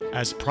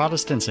As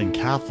Protestants and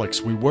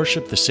Catholics, we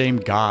worship the same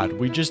God,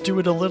 we just do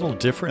it a little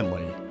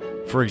differently.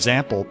 For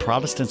example,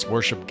 Protestants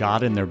worship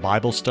God in their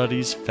Bible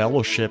studies,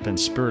 fellowship, and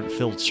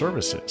spirit-filled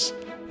services.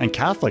 And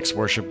Catholics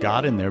worship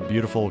God in their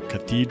beautiful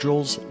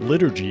cathedrals,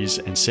 liturgies,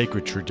 and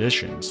sacred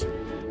traditions.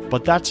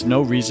 But that's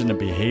no reason to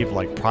behave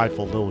like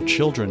prideful little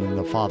children in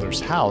the Father's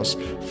house,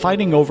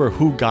 fighting over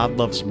who God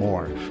loves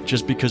more,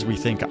 just because we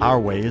think our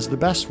way is the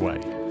best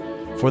way.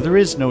 For there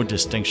is no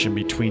distinction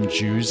between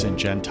Jews and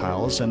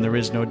Gentiles, and there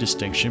is no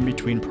distinction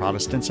between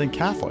Protestants and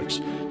Catholics.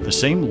 The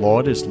same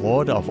Lord is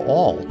Lord of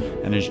all,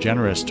 and is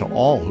generous to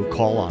all who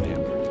call on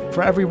him.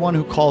 For everyone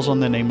who calls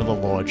on the name of the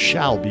Lord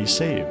shall be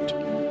saved.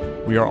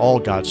 We are all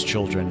God's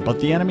children, but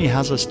the enemy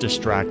has us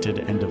distracted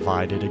and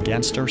divided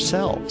against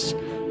ourselves.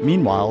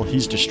 Meanwhile,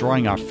 he's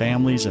destroying our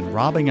families and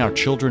robbing our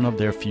children of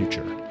their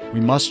future. We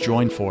must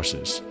join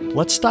forces.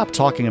 Let's stop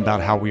talking about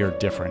how we are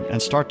different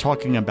and start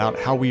talking about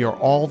how we are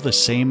all the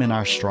same in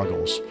our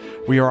struggles.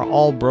 We are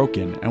all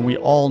broken, and we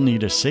all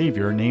need a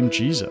Savior named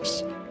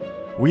Jesus.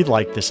 We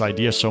like this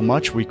idea so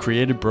much, we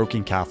created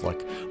Broken Catholic,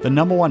 the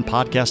 #1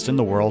 podcast in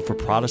the world for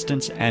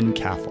Protestants and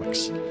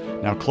Catholics.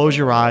 Now close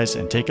your eyes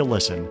and take a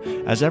listen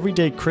as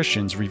everyday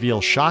Christians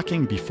reveal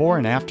shocking before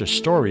and after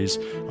stories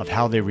of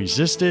how they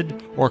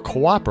resisted or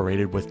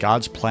cooperated with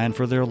God's plan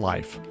for their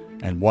life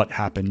and what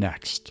happened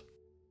next.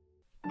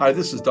 Hi,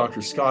 this is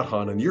Dr. Scott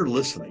Hahn, and you're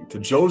listening to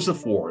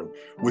Joseph Warren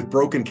with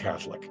Broken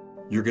Catholic.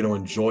 You're going to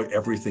enjoy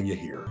everything you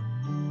hear.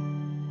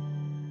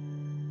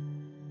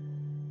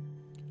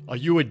 Are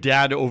you a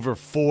dad over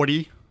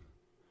 40?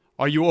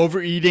 Are you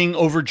overeating,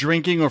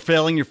 overdrinking, or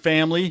failing your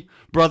family?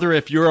 Brother,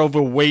 if you're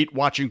overweight,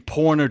 watching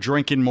porn, or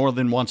drinking more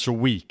than once a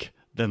week,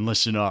 then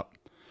listen up.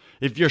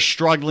 If you're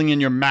struggling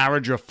in your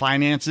marriage or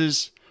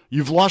finances,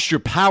 you've lost your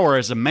power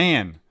as a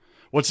man.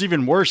 What's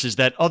even worse is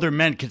that other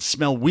men can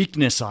smell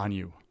weakness on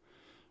you.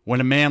 When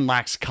a man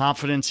lacks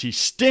confidence, he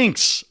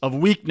stinks of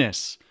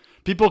weakness.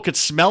 People could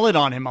smell it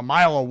on him a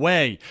mile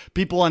away.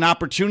 People and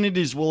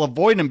opportunities will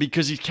avoid him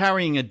because he's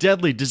carrying a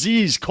deadly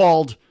disease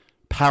called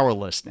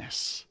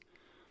powerlessness.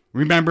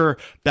 Remember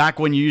back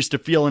when you used to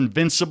feel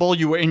invincible,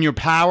 you were in your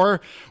power,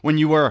 when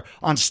you were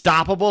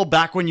unstoppable,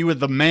 back when you were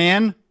the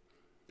man?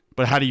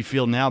 But how do you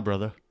feel now,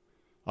 brother?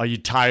 Are you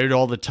tired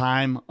all the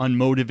time,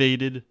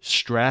 unmotivated,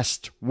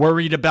 stressed,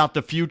 worried about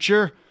the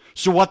future?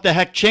 So what the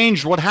heck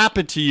changed? What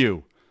happened to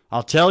you?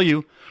 I'll tell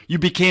you, you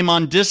became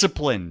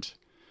undisciplined.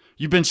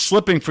 You've been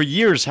slipping for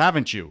years,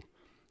 haven't you?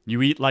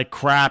 You eat like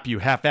crap, you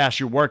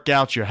half-ass your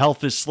workouts, your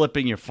health is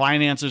slipping, your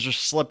finances are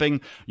slipping,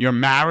 your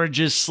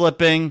marriage is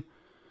slipping,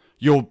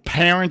 your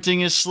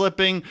parenting is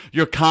slipping,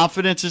 your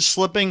confidence is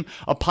slipping.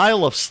 A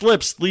pile of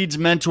slips leads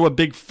men to a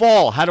big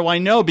fall. How do I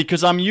know?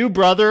 Because I'm you,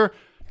 brother.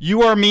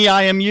 You are me,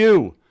 I am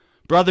you.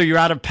 Brother, you're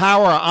out of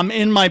power. I'm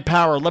in my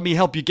power. Let me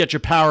help you get your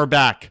power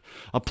back.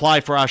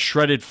 Apply for our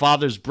Shredded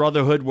Fathers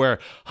Brotherhood, where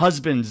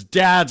husbands,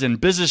 dads,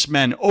 and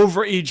businessmen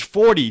over age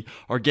 40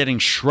 are getting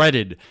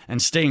shredded and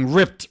staying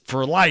ripped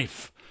for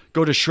life.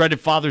 Go to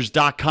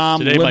shreddedfathers.com.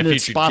 Today, my Limited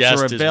featured spots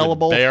guest are is with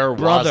available. Bear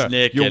Brother,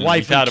 Wozniak, your and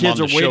wife we've had and him kids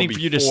on are the waiting show for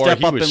you to before. step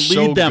He up was and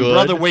so lead them. good,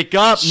 Brother, wake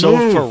up, so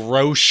move.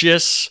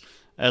 ferocious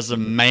as a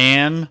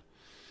man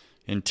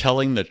in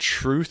telling the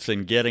truth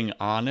and getting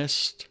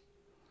honest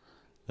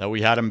that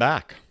we had him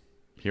back.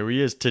 Here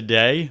he is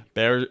today,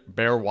 Bear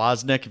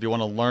Wozniak. If you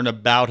want to learn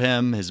about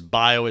him, his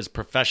bio, his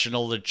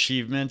professional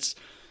achievements,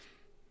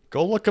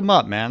 go look him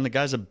up, man. The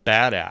guy's a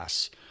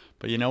badass.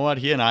 But you know what?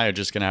 He and I are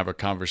just going to have a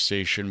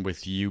conversation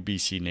with you,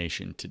 BC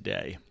Nation,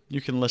 today.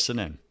 You can listen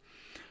in.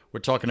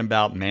 We're talking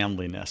about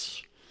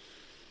manliness.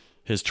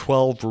 His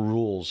 12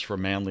 rules for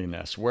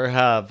manliness. Where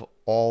have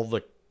all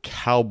the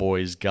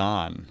cowboys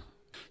gone?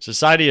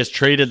 Society has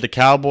traded the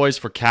cowboys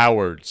for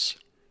cowards.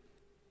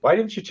 Why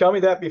didn't you tell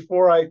me that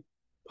before I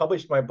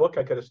published my book?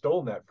 I could have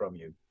stolen that from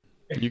you.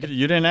 You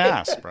didn't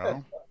ask,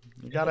 bro.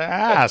 You got to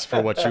ask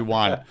for what you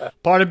want.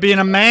 Part of being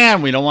a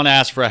man, we don't want to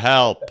ask for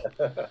help.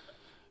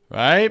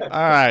 Right? All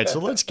right, so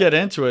let's get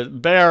into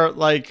it. Bear,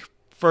 like,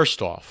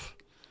 first off,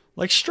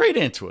 like, straight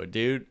into it,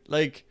 dude.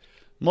 Like,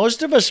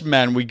 most of us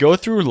men, we go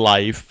through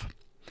life,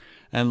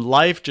 and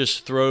life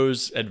just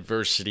throws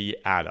adversity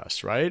at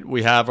us, right?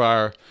 We have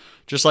our,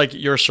 just like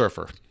you're a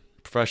surfer,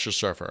 professional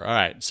surfer. All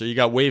right, so you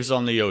got waves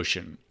on the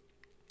ocean.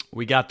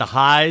 We got the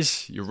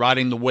highs. You're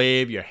riding the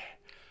wave.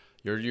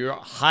 You're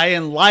high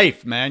in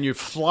life, man. You're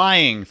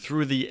flying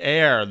through the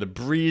air. The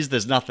breeze,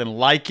 there's nothing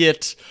like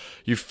it.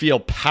 You feel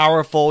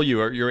powerful.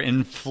 You're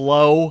in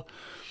flow,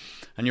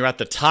 and you're at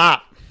the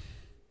top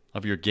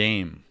of your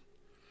game.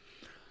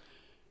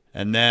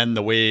 And then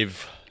the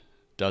wave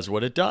does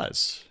what it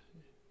does.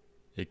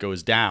 It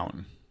goes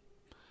down.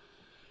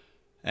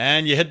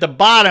 And you hit the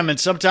bottom, and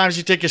sometimes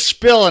you take a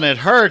spill, and it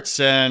hurts,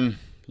 and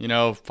you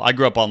know, I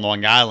grew up on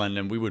Long Island,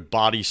 and we would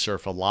body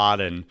surf a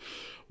lot, and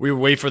we would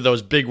wait for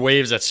those big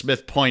waves at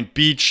Smith Point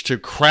Beach to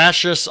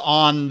crash us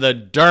on the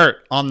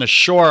dirt, on the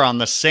shore, on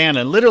the sand,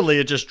 and literally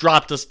it just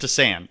dropped us to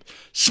sand.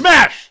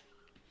 Smash!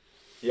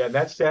 Yeah, and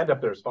that sand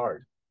up there is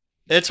hard.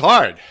 It's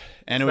hard.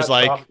 And it was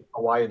like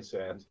Hawaiian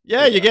sand.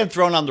 Yeah, you're getting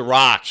thrown on the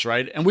rocks,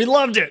 right? And we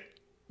loved it.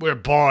 We're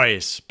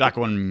boys. Back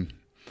when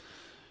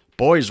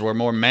boys were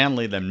more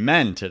manly than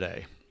men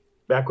today.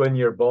 Back when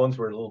your bones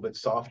were a little bit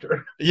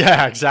softer.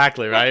 Yeah,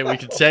 exactly, right? We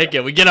could take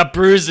it. We get up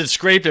bruised and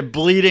scraped and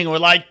bleeding. We're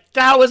like,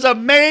 that was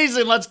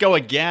amazing. Let's go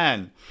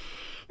again.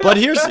 But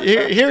here's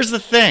the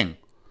thing.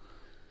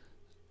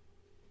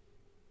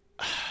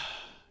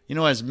 You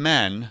know, as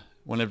men,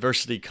 when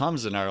adversity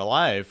comes in our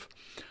life,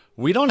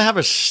 we don't have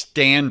a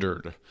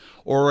standard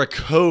or a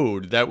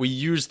code that we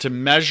use to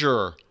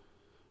measure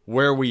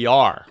where we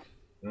are,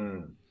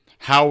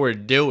 how we're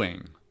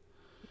doing.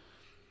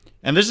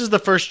 And this is the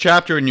first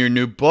chapter in your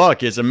new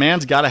book, is a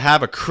man's got to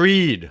have a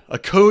creed, a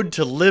code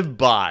to live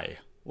by.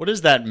 What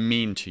does that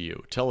mean to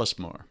you? Tell us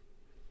more.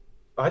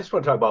 I just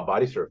want to talk about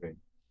body surfing.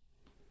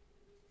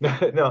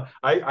 No,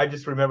 I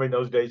just remember in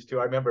those days too.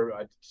 I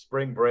remember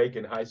spring break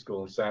in high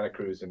school in Santa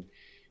Cruz and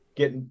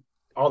getting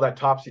all that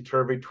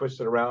topsy-turvy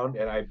twisted around,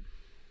 and I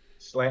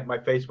slant my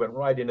face went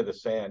right into the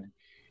sand.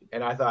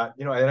 And I thought,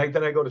 you know, and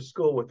then I go to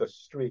school with a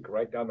streak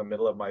right down the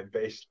middle of my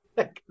face.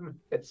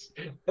 That's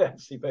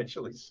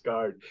eventually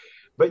scarred.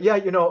 But yeah,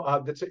 you know,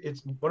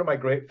 it's one of my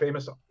great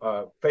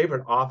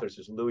favorite authors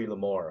is Louis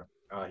L'Amour.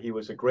 He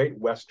was a great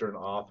Western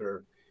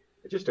author,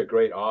 just a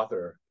great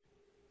author.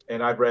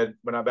 And I've read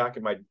when I'm back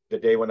in the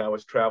day when I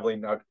was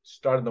traveling. I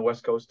started on the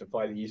West Coast and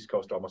fly the East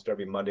Coast almost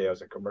every Monday. I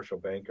was a commercial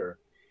banker,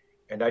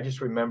 and I just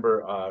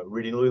remember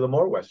reading Louis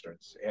L'Amour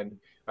westerns, and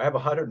I have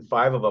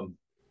 105 of them,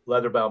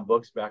 leather-bound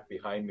books back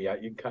behind me.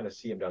 You can kind of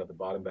see them down at the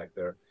bottom back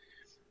there.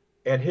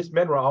 And his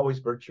men were always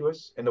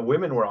virtuous, and the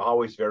women were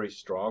always very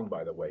strong,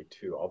 by the way,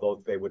 too.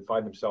 Although they would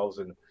find themselves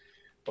in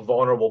a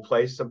vulnerable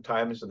place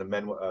sometimes, and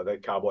the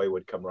cowboy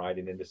would come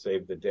riding in to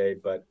save the day.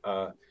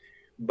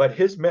 But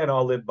his men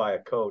all lived by a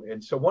code,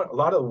 and so a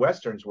lot of the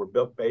westerns were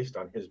built based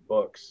on his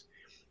books.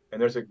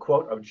 And there's a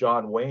quote of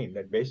John Wayne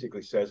that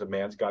basically says a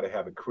man's got to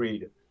have a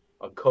creed,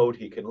 a code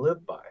he can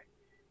live by,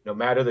 no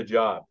matter the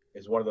job.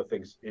 Is one of the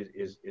things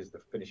is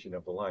the finishing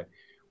of the line.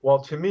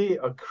 Well, to me,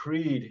 a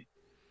creed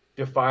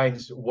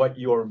defines what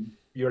your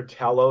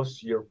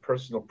telos, your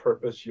personal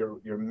purpose,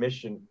 your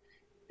mission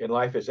in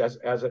life is. As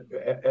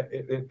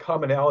a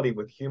commonality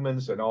with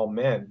humans and all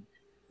men,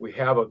 we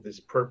have this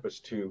purpose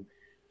to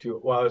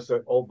well, as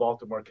the old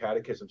Baltimore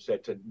Catechism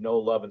said, to know,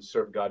 love, and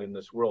serve God in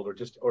this world,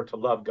 or to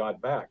love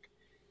God back.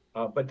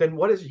 But then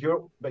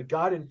but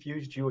God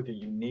infused you with a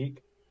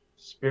unique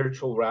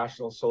spiritual,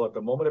 rational soul at the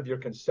moment of your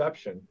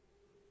conception.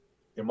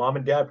 Your mom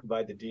and dad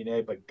provide the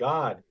DNA, but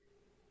God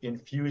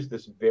infused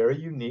this very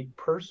unique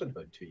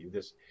personhood to you,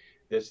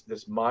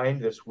 this mind,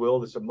 this will,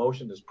 this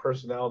emotion, this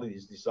personality,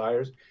 these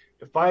desires,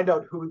 to find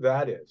out who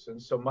that is. And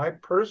so my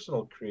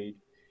personal creed,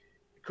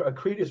 a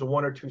creed is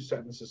one or two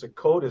sentences. A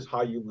code is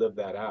how you live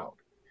that out.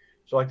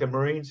 So like the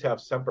Marines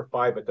have Semper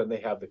Fi, but then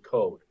they have the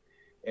code.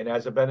 And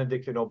as a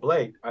Benedictine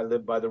Oblate, I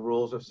live by the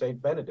rules of Saint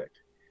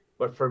Benedict.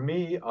 But for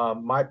me,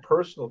 my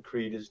personal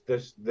creed is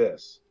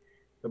this.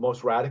 The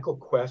most radical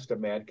quest a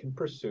man can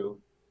pursue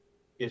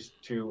is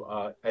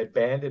to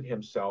abandon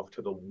himself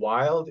to the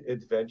wild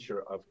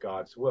adventure of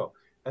God's will.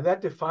 And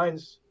that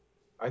defines,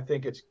 I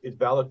think it's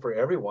valid for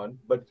everyone,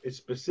 but it's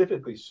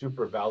specifically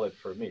super valid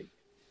for me.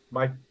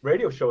 My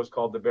radio show is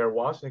called The Bear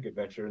Wozniak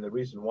Adventure, and the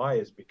reason why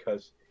is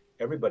because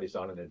everybody's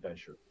on an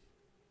adventure.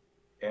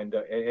 And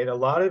a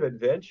lot of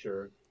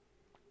adventure,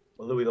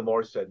 Louis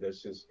L'Amour said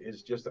this,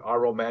 is just our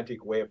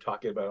romantic way of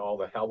talking about all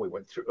the hell we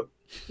went through.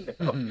 You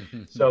know?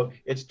 So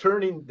it's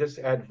turning this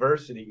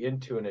adversity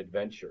into an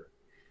adventure.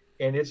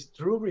 And it's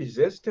through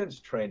resistance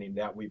training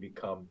that we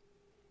become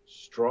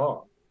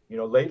strong. You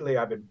know, lately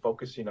I've been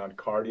focusing on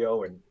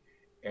cardio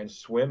and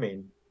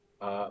swimming,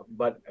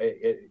 but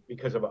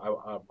because of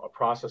a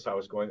process I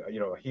was going,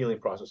 you know, a healing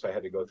process I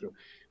had to go through.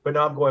 But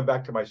now I'm going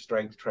back to my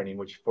strength training,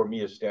 which for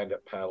me is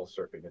stand-up paddle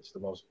surfing. It's the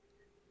most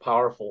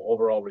powerful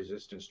overall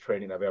resistance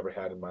training I've ever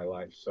had in my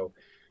life. So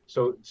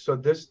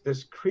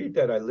this creed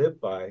that I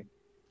live by,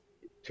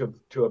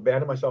 to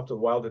abandon myself to the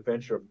wild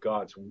adventure of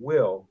God's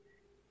will,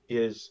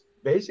 is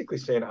basically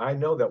saying I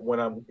know that when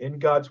I'm in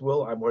God's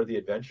will, I'm where the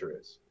adventure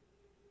is.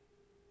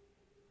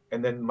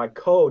 And then my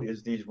code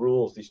is these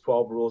rules, these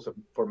 12 rules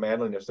for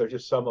manliness. They're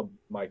just some of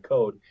my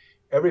code.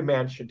 Every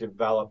man should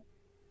develop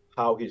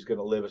how he's going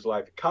to live his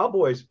life.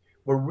 Cowboys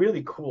were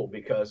really cool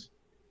because,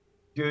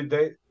 dude,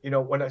 they, you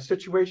know, when a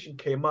situation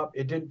came up,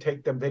 it didn't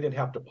take them, they didn't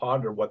have to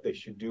ponder what they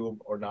should do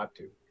or not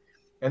do.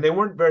 And they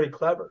weren't very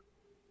clever.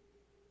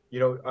 You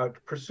know,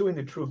 pursuing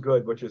the true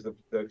good, which is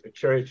the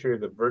charioteer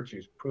of the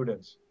virtues,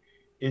 prudence,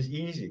 is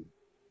easy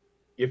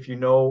if you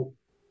know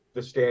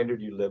the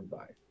standard you live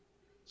by.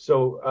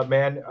 So a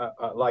man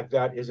like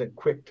that isn't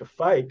quick to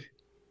fight.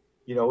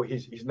 You know,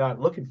 he's not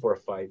looking for a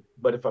fight.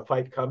 But if a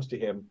fight comes to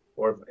him,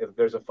 or if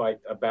there's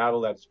a battle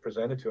that's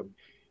presented to him,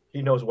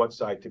 he knows what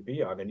side to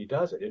be on, and he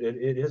does it.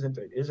 It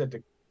isn't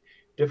a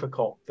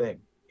difficult thing.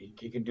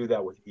 He can do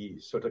that with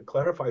ease. So to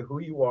clarify who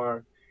you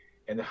are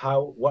and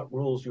what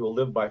rules you will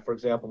live by. For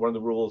example, one of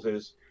the rules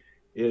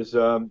is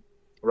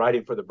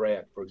riding for the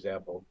brand, for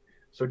example.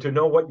 So to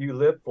know what you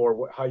live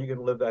for, how you're going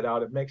to live that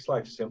out, it makes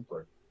life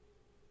simpler.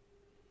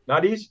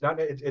 Not easy.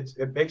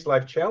 It makes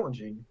life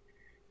challenging,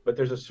 but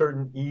there's a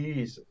certain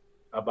ease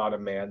about a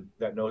man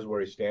that knows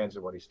where he stands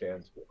and what he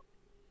stands for.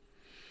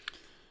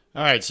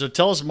 All right, so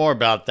tell us more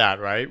about that,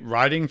 right?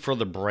 Writing for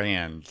the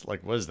brand.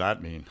 Like, what does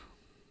that mean?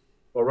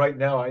 Well, right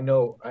now, I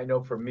know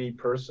for me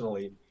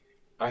personally,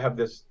 I have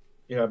this,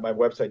 my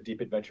website,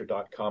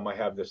 deepadventure.com, I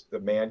have the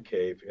man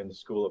cave in the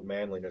School of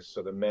Manliness.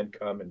 So the men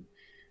come and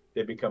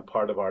they become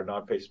part of our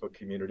non-Facebook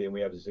community, and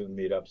we have Zoom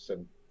meetups.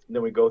 And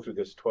then we go through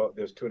this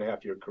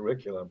 2.5 year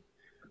curriculum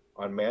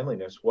on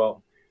manliness.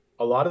 Well,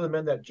 a lot of the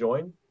men that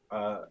join,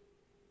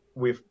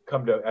 we've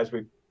come to, as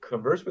we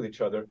converse with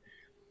each other,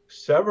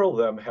 several of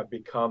them have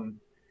become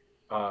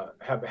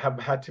have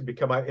had to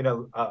become in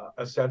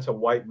a sense a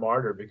white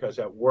martyr, because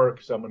at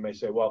work someone may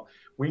say, well,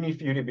 we need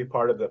for you to be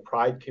part of the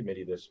pride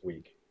committee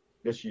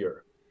this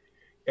year.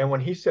 And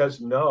when he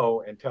says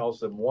no and tells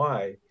them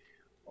why,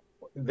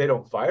 they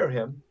don't fire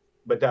him,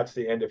 but that's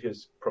the end of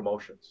his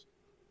promotions,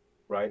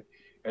 right?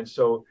 And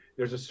so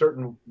there's a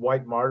certain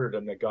white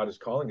martyrdom that God is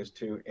calling us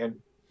to. And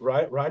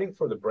writing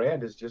for the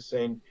brand is just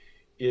saying,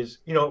 is,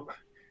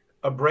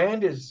 a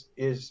brand is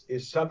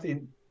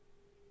something.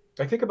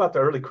 I think about the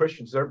early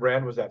Christians. Their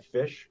brand was that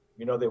fish.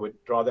 They would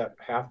draw that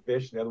half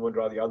fish, and the other one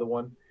draw the other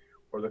one,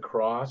 or the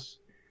cross.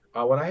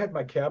 When I had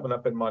my cabin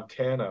up in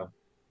Montana,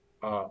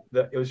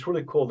 it was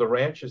really cool. The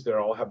ranches there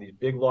all have these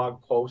big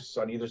log posts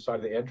on either side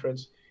of the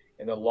entrance,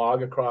 and a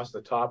log across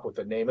the top with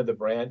the name of the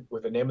brand,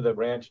 with the name of the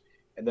ranch,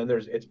 and then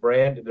its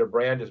brand. Their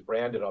brand is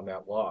branded on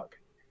that log.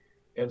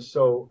 And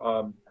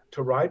so,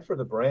 to ride for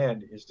the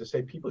brand is to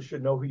say people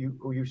should know who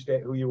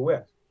you're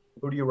with.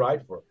 Who do you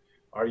ride for?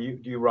 Do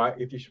you ride,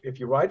 if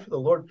you ride for the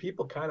Lord,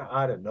 people kind of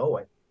ought to know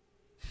it.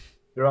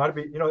 There ought to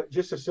be,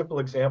 just a simple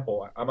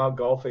example. I'm out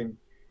golfing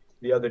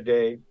the other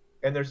day,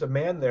 and there's a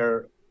man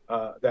there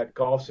that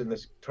golfs in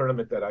this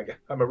tournament that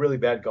I'm a really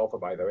bad golfer,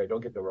 by the way.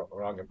 Don't get the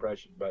wrong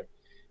impression, but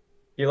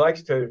he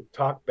likes to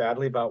talk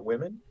badly about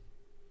women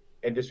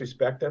and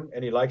disrespect them,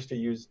 and he likes to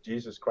use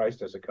Jesus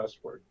Christ as a cuss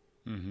word.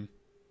 Mm-hmm.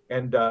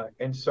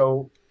 And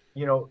so,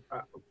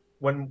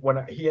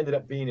 when he ended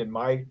up being in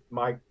my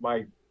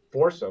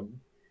foursome,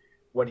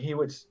 when he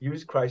would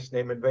use Christ's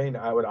name in vain,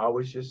 I would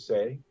always just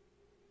say,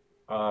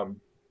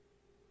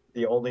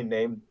 the only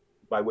name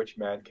by which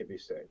man can be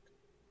saved.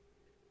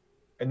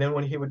 And then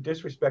when he would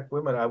disrespect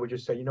women, I would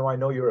just say, I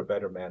know you're a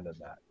better man than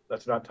that.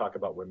 Let's not talk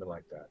about women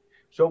like that.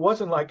 So it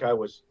wasn't like I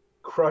was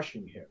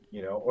crushing him,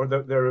 or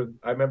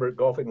I remember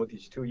golfing with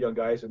these two young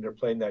guys, and they're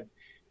playing that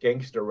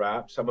gangster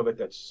rap, some of it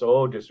that's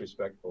so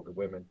disrespectful to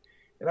women.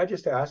 And I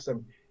just asked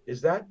them,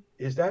 is that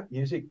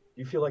music, do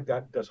you feel like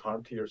that does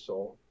harm to your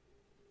soul?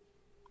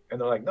 And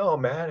they're like, no,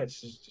 man,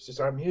 it's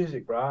just our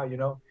music,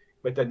 bro,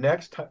 But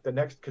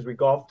because we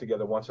golf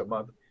together once a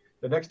month,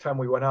 the next time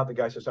we went out, the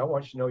guy says, I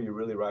want you to know you're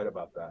really right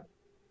about that.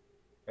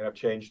 And I've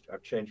changed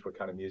what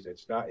kind of music.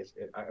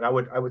 And I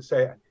would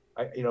say,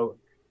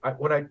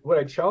 when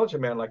I challenge a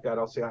man like that,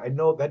 I'll say, I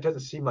know that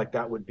doesn't seem like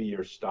that would be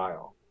your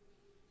style.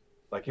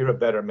 Like you're a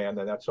better man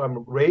than that. So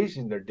I'm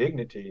raising their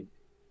dignity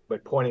by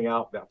pointing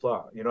out that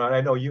flaw. And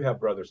I know you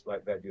have brothers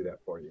like that do that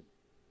for you.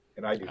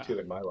 And I do too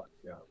in my life.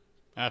 Yeah.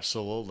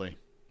 Absolutely.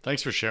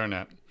 Thanks for sharing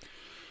that.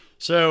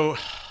 So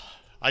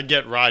I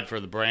get ride for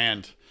the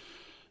brand.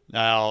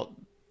 Now,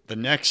 the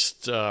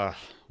next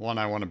one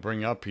I want to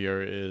bring up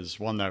here is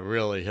one that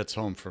really hits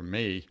home for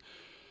me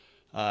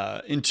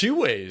in two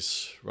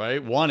ways,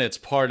 right? One, it's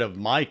part of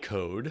my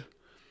code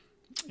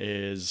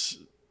is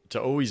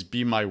to always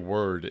be my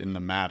word in the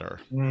matter.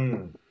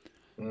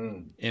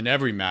 In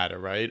every matter,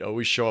 right?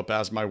 Always show up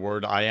as my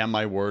word. I am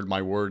my word.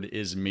 My word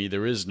is me.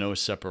 There is no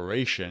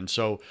separation.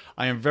 So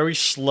I am very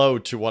slow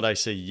to what I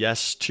say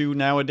yes to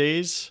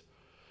nowadays,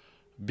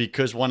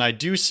 because when I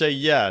do say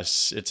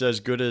yes, it's as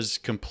good as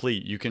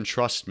complete. You can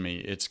trust me.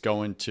 It's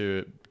going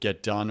to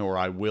get done, or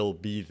I will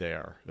be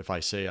there. If I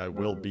say I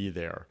will be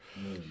there.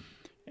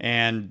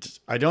 And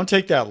I don't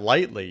take that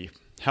lightly.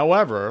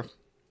 However,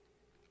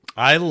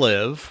 I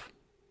live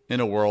in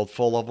a world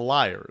full of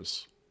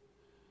liars.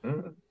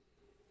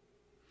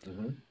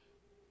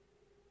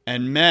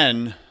 And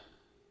men,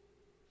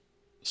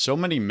 so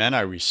many men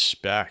I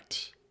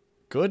respect,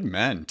 good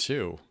men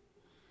too,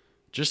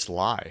 just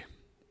lie.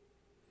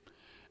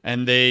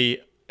 And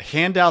they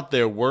hand out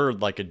their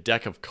word like a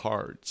deck of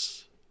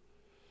cards.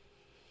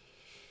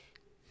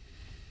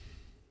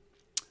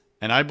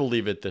 And I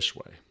believe it this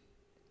way.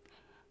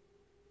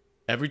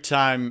 Every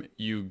time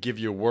you give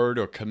your word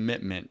or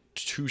commitment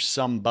to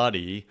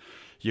somebody,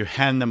 you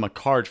hand them a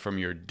card from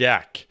your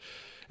deck.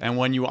 And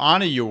when you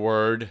honor your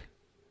word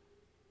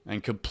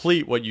and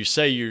complete what you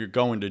say you're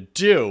going to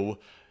do,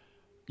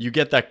 you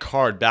get that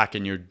card back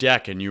in your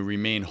deck and you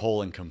remain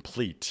whole and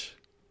complete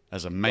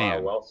as a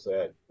man. Wow, well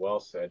said. Well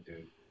said,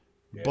 dude.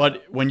 Yeah.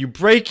 But when you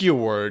break your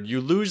word,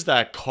 you lose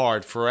that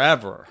card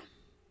forever.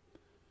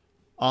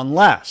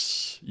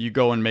 Unless you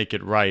go and make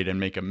it right and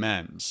make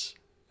amends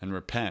and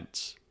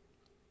repent.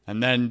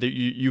 And then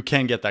you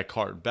can get that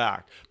card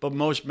back. But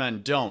most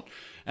men don't.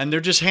 And they're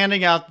just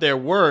handing out their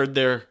word,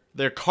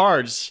 their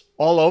cards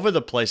all over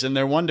the place, and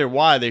they wonder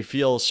why they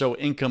feel so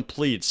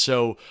incomplete,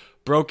 so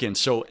broken,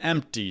 so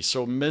empty,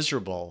 so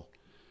miserable.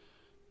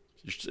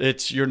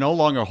 You're no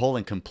longer whole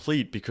and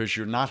complete because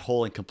you're not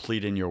whole and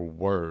complete in your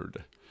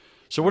word.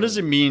 So what does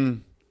it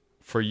mean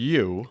for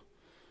you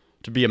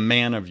to be a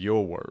man of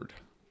your word?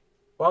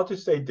 Well, I'll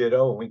just say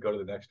ditto and we go to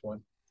the next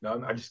one.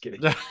 No, I'm just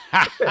kidding.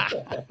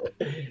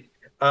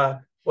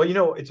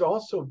 Well, it's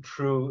also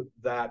true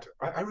that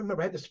I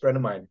remember I had this friend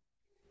of mine.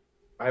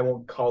 I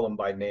won't call him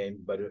by name,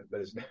 but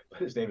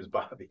his name is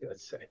Bobby,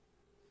 let's say.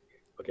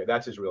 Okay,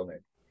 that's his real name.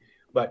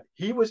 But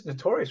he was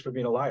notorious for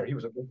being a liar. He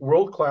was a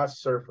world-class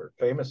surfer,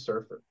 famous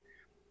surfer.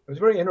 It was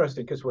very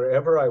interesting because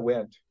wherever I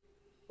went,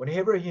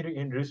 whenever he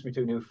introduced me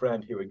to a new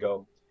friend, he would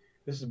go,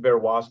 "This is Bear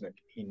Wozniak.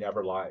 He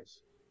never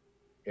lies.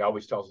 He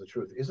always tells the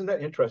truth." Isn't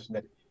that interesting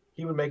that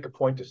he would make a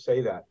point to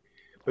say that?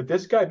 But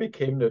this guy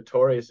became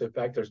notorious. In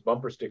fact, there's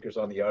bumper stickers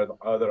on the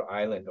other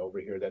island over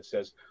here that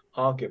says,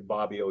 "Honk if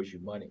Bobby owes you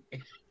money."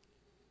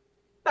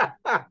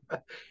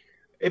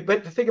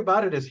 But the thing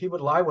about it is he would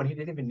lie when he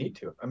didn't even need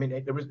to. I mean,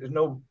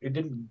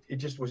 it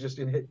just was just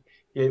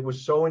it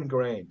was so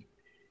ingrained.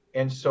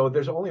 And so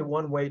there's only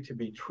one way to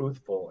be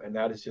truthful, and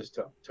that is just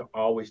to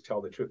always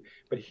tell the truth.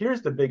 But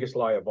here's the biggest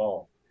lie of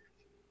all.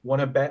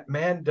 When a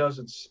man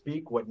doesn't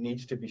speak what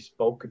needs to be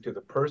spoken to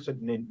the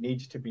person, it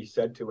needs to be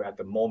said to at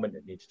the moment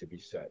it needs to be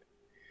said.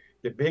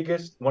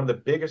 One of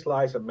the biggest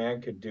lies a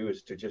man can do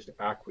is to just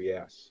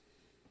acquiesce,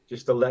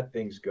 just to let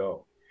things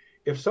go.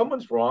 If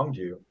someone's wronged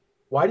you,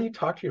 why do you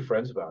talk to your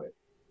friends about it?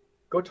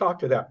 Go talk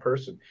to that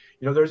person.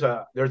 There's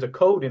a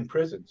code in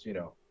prisons,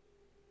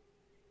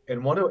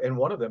 and one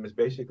of them is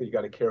basically you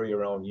got to carry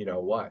your own,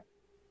 what.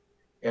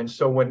 And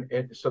so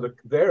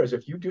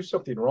if you do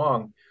something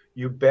wrong,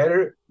 you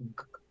better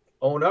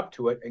own up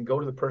to it and go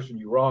to the person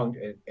you wronged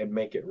and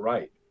make it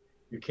right.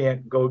 You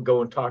can't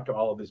go and talk to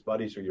all of his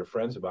buddies or your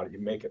friends about it.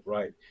 You make it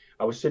right.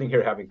 I was sitting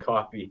here having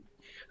coffee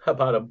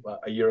about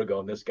a year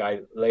ago, and this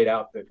guy laid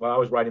out that while I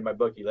was writing my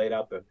book, he laid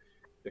out the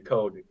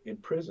code in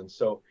prison.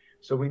 So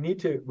we need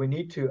to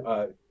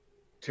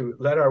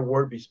let our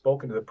word be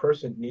spoken to the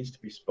person it needs to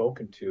be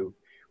spoken to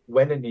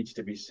when it needs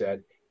to be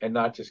said, and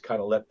not just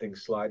kind of let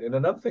things slide. And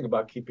another thing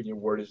about keeping your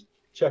word is,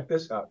 check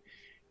this out.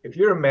 If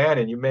you're a man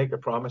and you make a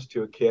promise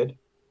to a kid,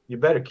 you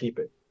better keep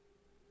it.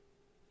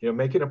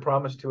 Making a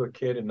promise to a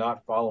kid and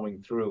not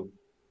following through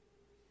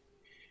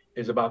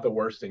is about the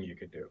worst thing you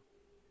can do.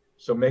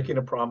 So making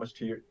a promise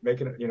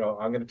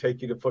I'm going to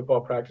take you to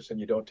football practice and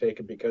you don't take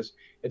it because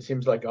it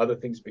seems like other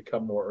things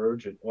become more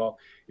urgent. Well,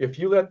 if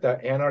you let the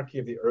anarchy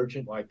of the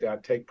urgent like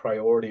that take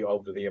priority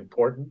over the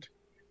important,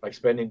 like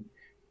spending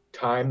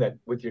time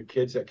with your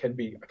kids that can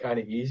be kind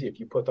of easy. If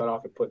you put that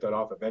off,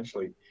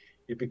 eventually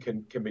it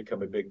can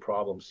become a big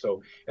problem.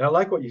 So, and I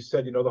like what you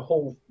said, the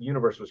whole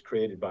universe was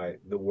created by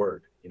the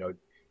word,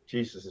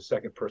 Jesus, the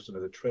second person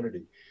of the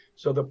Trinity.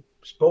 So the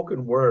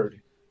spoken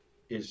word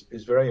is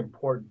very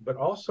important, but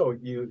also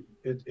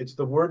it's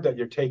the word that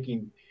you're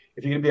taking.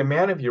 If you're going to be a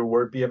man of your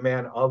word, be a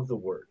man of the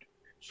word.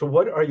 So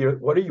what are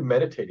you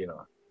meditating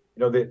on?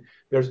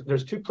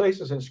 There's two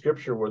places in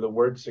scripture where the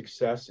word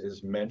success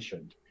is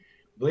mentioned.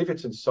 I believe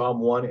it's in Psalm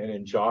 1 and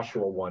in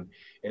Joshua 1.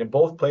 And in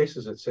both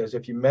places it says,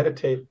 if you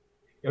meditate,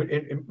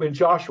 in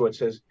Joshua it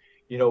says,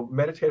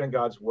 meditate on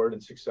God's word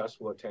and success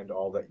will attend to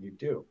all that you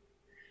do.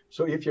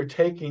 So if you're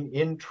taking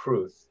in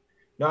truth,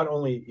 not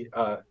only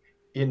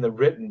in the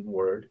written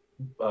word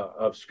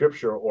of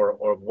scripture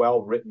or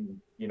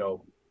well-written,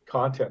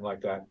 content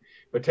like that,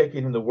 but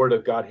taking in the word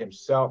of God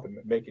himself and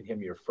making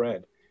him your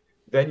friend,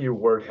 then your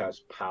word has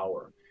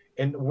power.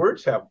 And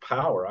words have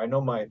power. I know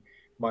my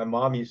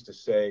mom used to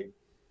say,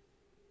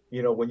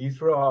 when you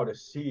throw out a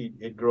seed,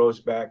 it grows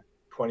back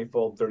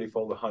 20-fold,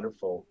 30-fold,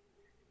 100-fold.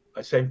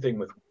 Same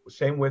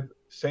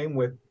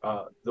with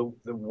the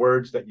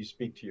words that you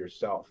speak to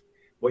yourself.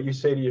 What you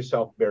say to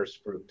yourself bears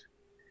fruit,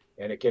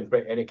 and it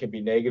can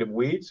be negative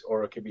weeds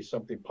or it can be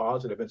something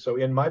positive. And so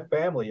in my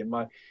family,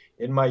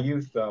 in my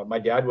youth, my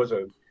dad was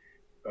a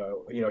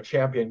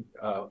champion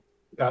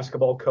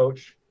basketball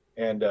coach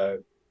and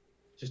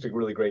just a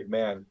really great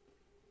man.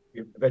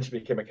 He eventually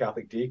became a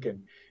Catholic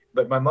deacon.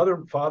 But my mother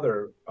and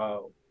father,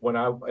 when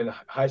I was in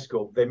high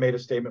school, they made a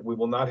statement: we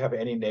will not have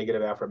any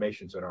negative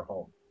affirmations in our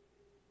home.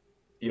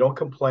 You don't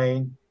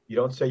complain. You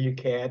don't say you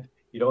can't.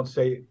 You don't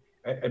say,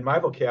 in my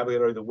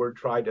vocabulary, the word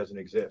try doesn't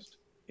exist.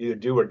 Either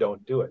do or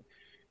don't do it.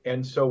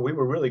 And so we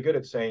were really good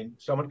at saying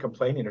someone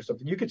complaining or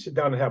something, you could sit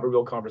down and have a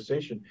real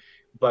conversation,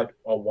 but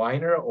a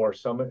whiner or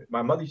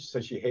my mother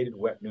says she hated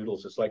wet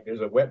noodles. It's like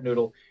there's a wet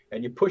noodle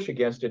and you push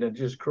against it and it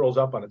just curls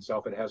up on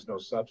itself. It has no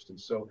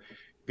substance. So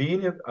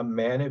being a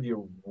man of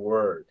your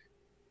word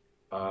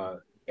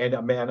and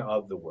a man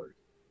of the word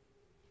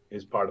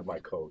is part of my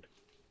code.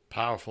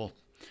 Powerful.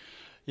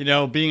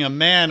 Being a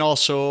man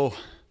also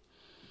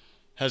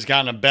has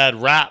gotten a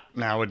bad rap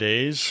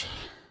nowadays,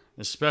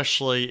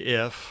 especially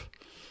if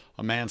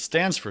a man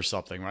stands for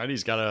something, right?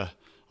 He's got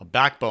a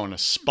backbone, a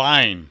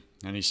spine,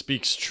 and he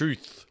speaks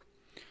truth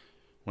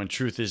when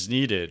truth is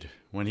needed,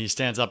 when he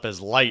stands up as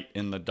light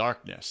in the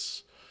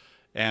darkness,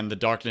 and the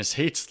darkness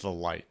hates the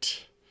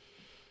light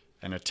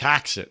and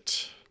attacks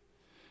it.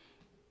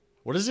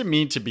 What does it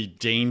mean to be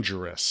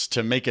dangerous,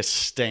 to make a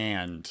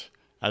stand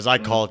as I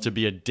call it, to Mm.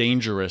 be a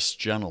dangerous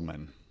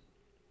gentleman?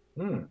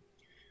 Mm.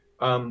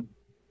 Um,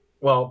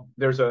 well,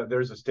 there's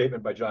a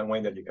statement by John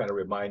Wayne that you kind of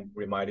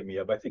reminded me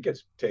of. I think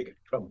it's taken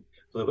from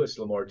Lewis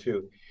L'Amour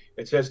too.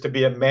 It says to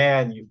be a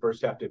man, you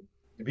first have to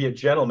be a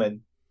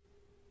gentleman,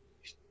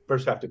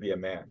 first have to be a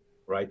man,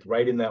 right?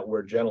 Right in that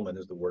word gentleman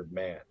is the word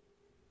man.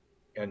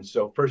 And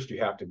so first you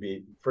have to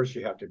be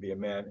a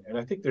man. And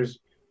I think there's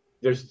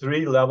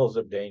three levels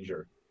of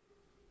danger.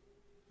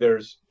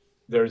 There's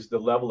there's the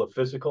level of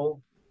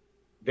physical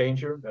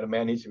danger that a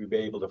man needs to be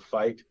able to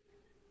fight.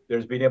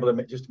 There's being able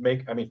to just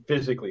make, I mean,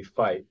 physically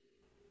fight.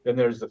 Then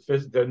there's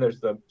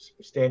the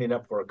standing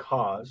up for a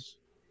cause,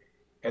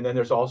 and then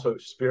there's also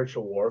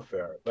spiritual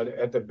warfare. But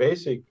at the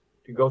basic,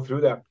 to go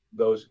through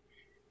those,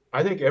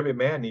 I think every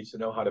man needs to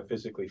know how to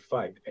physically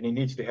fight, and he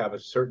needs to have a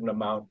certain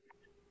amount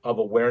of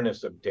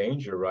awareness of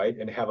danger, right?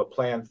 And have a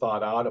plan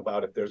thought out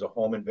about if there's a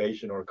home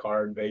invasion or a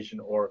car invasion,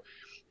 or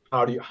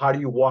how do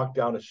you walk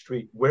down a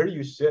street? Where do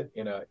you sit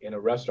in a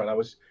restaurant? I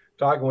was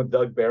talking with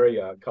Doug Barry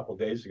a couple of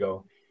days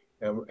ago,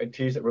 and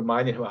teasing,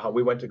 reminding him how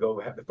we went to go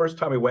have, the first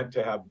time we went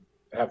to have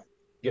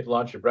get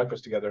lunch or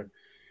breakfast together.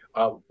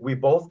 We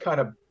both kind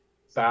of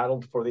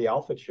battled for the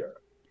alpha chair.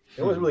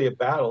 It wasn't really a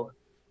battle.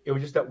 It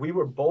was just that we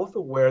were both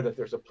aware that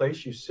there's a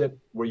place you sit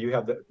where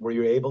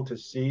you're able to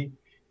see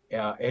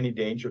any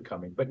danger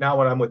coming. But now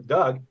when I'm with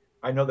Doug,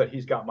 I know that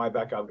he's got my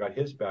back, I've got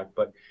his back.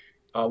 But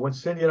when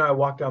Cindy and I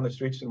walk down the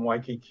streets in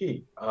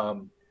Waikiki,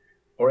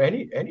 or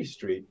any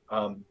street,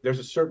 there's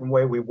a certain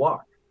way we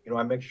walk.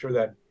 I make sure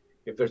that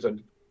if there's a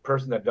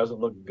person that doesn't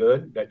look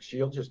good, that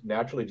she'll just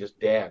naturally just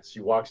dance. She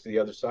walks to the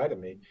other side of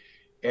me,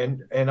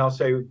 and I'll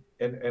say,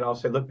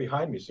 look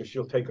behind me. So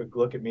she'll take a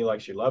look at me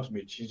like she loves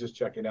me. She's just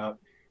checking out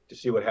to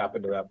see what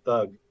happened to that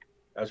thug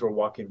as we're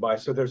walking by.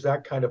 So there's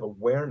that kind of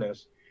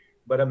awareness.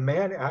 But a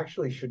man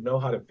actually should know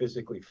how to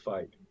physically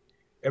fight.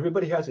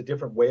 Everybody has a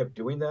different way of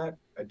doing that,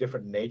 a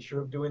different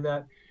nature of doing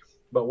that.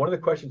 But one of the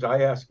questions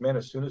I ask men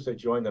as soon as they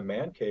join the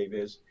man cave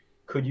is,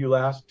 could you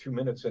last 2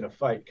 minutes in a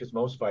fight? Because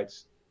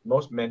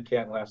most men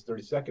can't last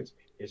 30 seconds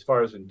as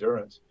far as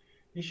endurance.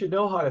 You should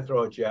know how to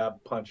throw a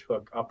jab, punch,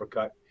 hook,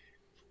 uppercut,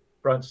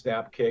 front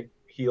snap kick,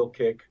 heel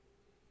kick,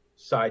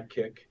 side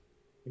kick.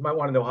 You might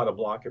want to know how to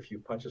block a few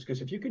punches,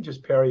 because if you can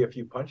just parry a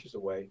few punches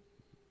away,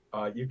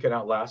 you can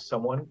outlast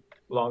someone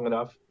long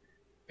enough.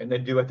 And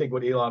then do, I think,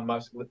 what Elon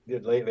Musk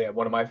did lately.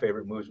 One of my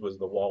favorite moves was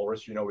the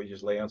walrus. We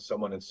just lay on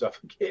someone and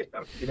suffocate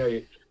them.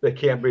 They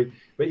can't breathe.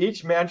 But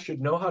each man should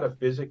know how to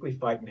physically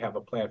fight and have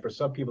a plan. For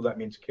some people, that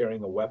means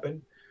carrying a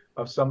weapon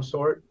of some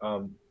sort,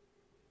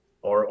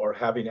 or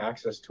having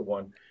access to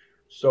one.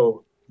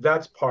 So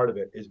that's part of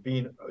it, is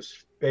being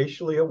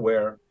spatially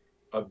aware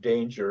of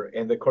danger.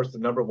 And of course, the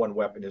number one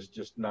weapon is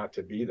just not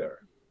to be there,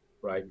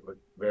 right? But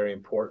very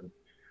important.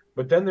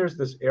 But then there's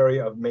this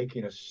area of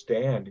making a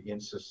stand in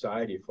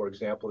society. For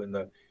example, in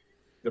the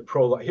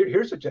pro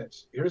here's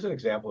an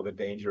example of a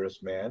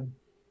dangerous man,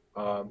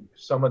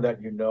 someone that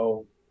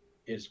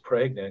is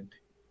pregnant,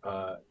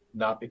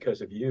 not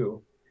because of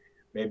you,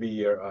 maybe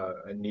you're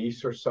a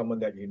niece or someone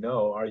that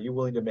are you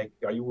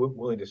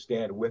willing to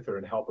stand with her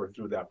and help her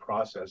through that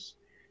process?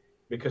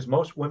 Because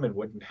most women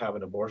wouldn't have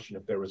an abortion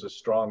if there was a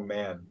strong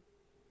man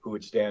who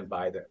would stand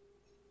by them.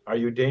 Are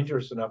you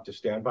dangerous enough to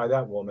stand by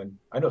that woman?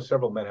 I know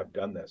several men have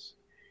done this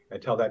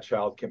until that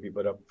child can be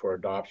put up for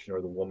adoption,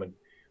 or the woman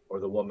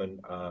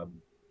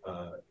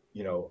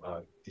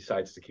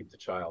decides to keep the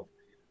child.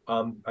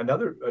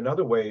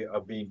 Another way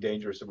of being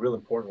dangerous, a real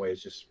important way,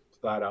 is just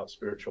flat out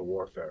spiritual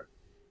warfare.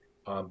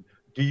 Um,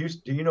 do you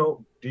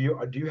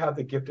have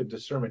the gift of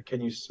discernment?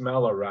 Can you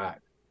smell a rat?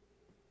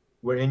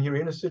 When you're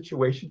in a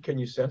situation, can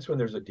you sense when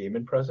there's a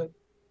demon present?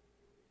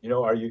 You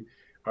know, are you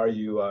are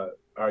you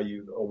are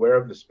you aware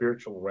of the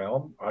spiritual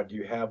realm? Do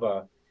you have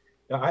a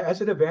now,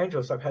 as an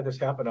evangelist, I've had this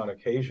happen on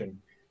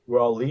occasion,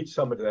 where I'll lead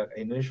someone to that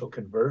initial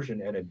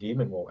conversion, and a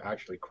demon will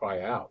actually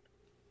cry out,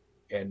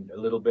 and a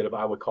little bit of,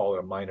 I would call it,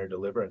 a minor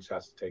deliverance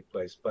has to take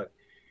place. But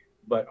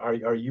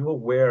are you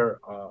aware,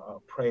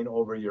 praying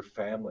over your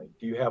family?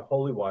 Do you have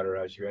holy water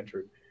as you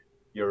enter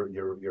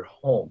your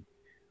home?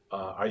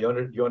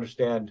 Do you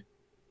understand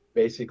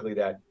basically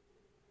that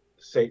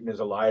Satan is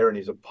a liar and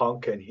he's a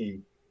punk and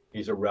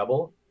he's a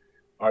rebel?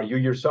 Are you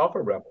yourself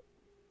a rebel?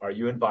 Are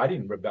you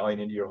inviting rebellion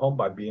into your home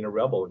by being a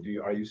rebel?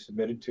 Are you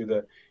submitted to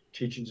the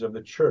teachings of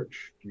the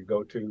church? Do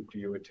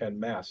you attend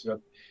mass?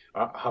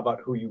 How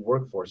about who you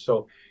work for?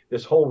 So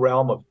this whole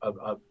realm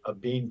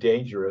of being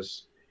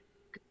dangerous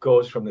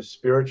goes from the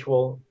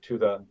spiritual to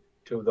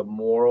the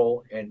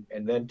moral, and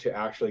then to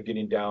actually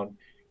getting down.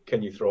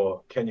 Can you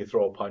throw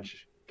a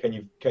punch? Can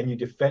you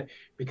defend?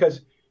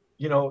 Because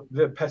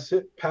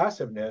the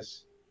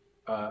passiveness.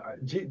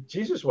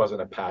 Jesus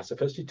wasn't a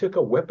pacifist. He took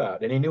a whip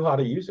out and he knew how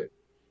to use it.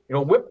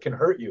 Whip can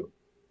hurt you,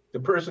 the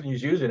person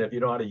who's using it, if you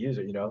know how to use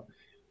it.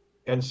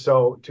 And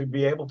so, to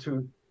be able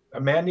to, a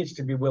man needs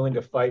to be willing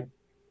to fight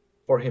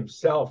for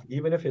himself,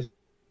 even if his.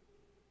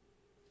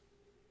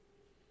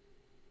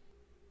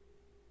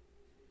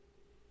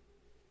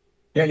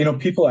 Yeah,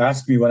 people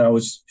asked me when I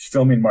was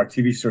filming my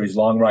TV series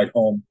Long Ride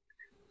Home,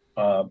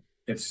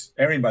 it's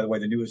airing, by the way.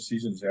 The newest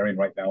season is airing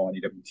right now on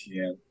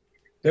EWTN.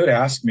 They would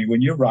ask me,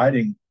 when you're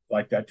writing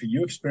like that, do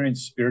you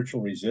experience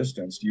spiritual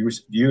resistance? Do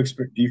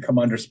you come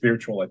under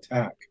spiritual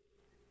attack?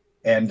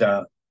 And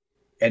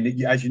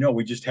as you know,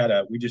 we just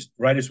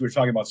right as we were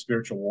talking about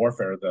spiritual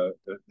warfare,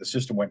 the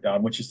system went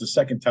down, which is the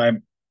second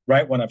time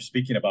right when I'm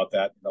speaking about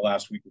that in the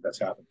last week that's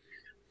happened.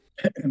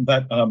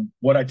 But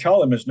what I tell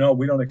them is, no,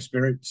 we don't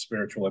experience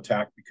spiritual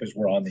attack because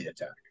we're on the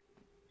attack,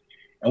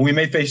 and we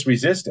may face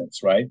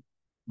resistance, right?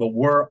 But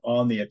we're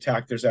on the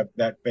attack. There's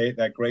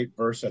that great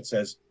verse that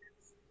says,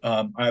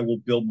 I will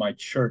build my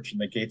church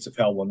and the gates of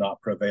hell will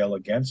not prevail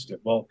against it.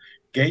 Well,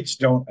 gates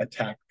don't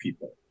attack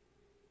people.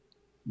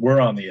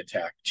 We're on the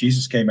attack.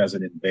 Jesus came as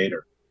an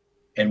invader.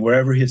 And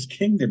wherever his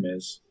kingdom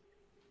is,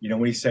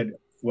 when he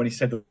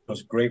said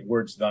those great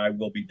words, thy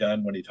will be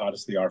done, when he taught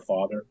us the Our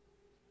Father,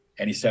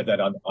 and he said that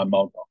on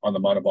the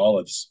Mount of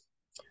Olives,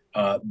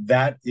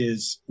 that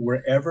is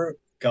wherever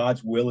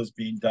God's will is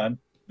being done,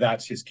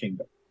 that's his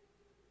kingdom.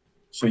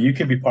 So you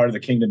can be part of the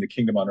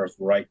kingdom on earth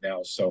right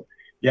now. So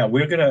yeah,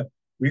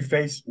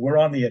 we're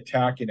on the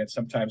attack, and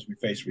sometimes we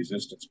face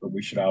resistance, but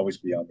we should always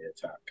be on the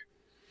attack.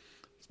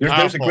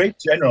 There's a great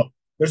general.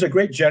 There's a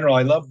great general.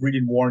 I love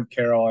reading Warren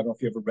Carroll. I don't know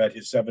if you ever read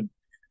his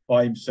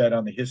 7-volume set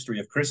on the history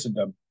of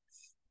Christendom.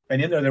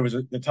 And in there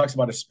it talks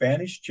about a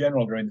Spanish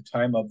general during the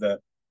time of the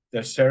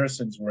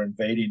Saracens were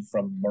invading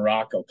from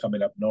Morocco,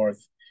 coming up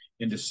north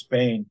into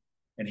Spain.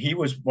 And he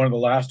was one of the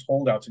last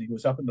holdouts, and he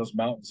was up in those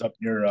mountains up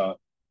near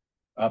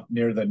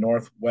the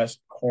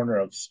northwest corner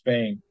of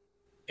Spain.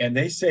 And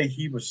they say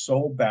he was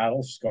so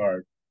battle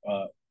scarred,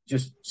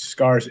 just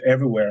scars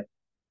everywhere,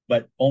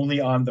 but only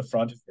on the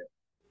front of him.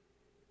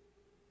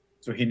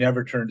 So he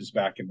never turned his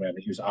back and ran.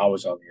 He was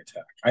always on the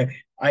attack.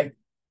 I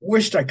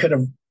wished I could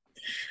have,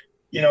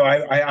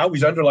 I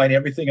always underline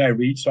everything I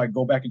read, so I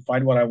go back and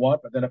find what I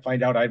want, but then I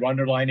find out I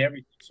underline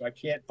everything. So I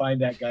can't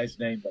find that guy's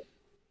name. But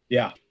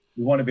yeah,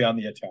 we want to be on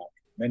the attack.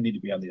 Men need to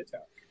be on the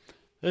attack.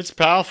 It's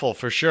powerful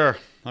for sure.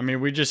 I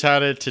mean, we just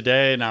had it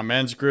today in our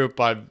men's group.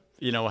 I've,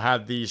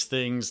 had these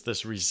things,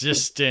 this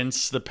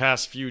resistance the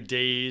past few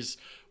days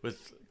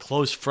with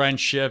close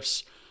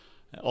friendships.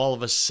 All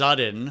of a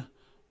sudden,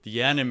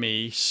 the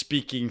enemy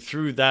speaking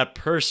through that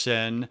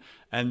person,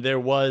 and there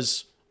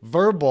was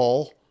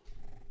verbal,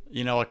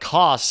 a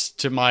cost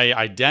to my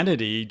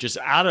identity just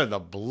out of the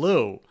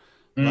blue.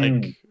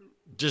 Like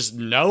just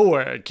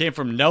nowhere. It came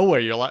from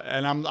nowhere. You're like,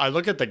 and I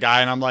look at the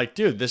guy and I'm like,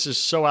 dude, this is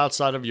so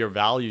outside of your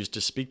values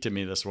to speak to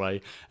me this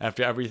way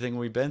after everything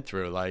we've been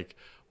through. Like,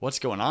 what's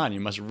going on? You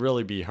must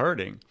really be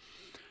hurting.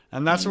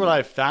 And that's what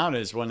I've found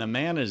is when a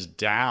man is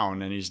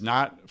down and he's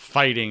not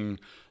fighting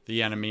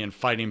the enemy and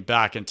fighting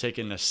back and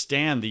taking a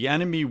stand, the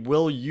enemy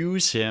will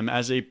use him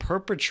as a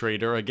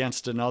perpetrator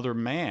against another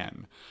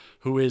man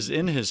who is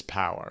in his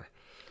power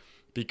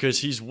because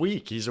he's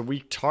weak. He's a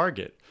weak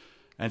target.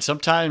 And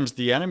sometimes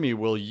the enemy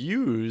will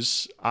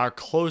use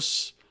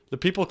the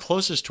people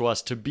closest to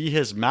us to be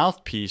his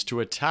mouthpiece to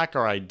attack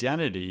our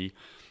identity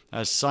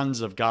as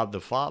sons of God the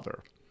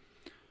Father.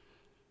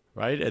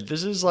 Right? And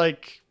this is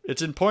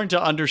it's important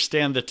to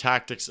understand the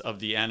tactics of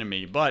the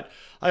enemy. But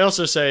I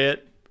also say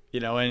it,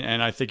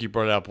 and I think you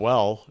brought it up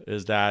well,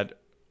 is that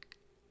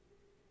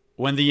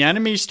when the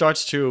enemy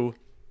starts to,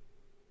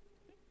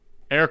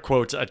 air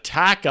quotes,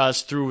 attack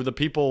us through the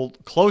people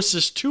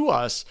closest to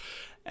us,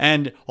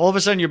 and all of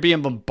a sudden you're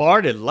being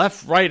bombarded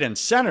left, right, and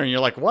center, and you're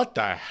like, what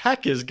the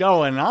heck is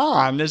going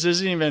on? This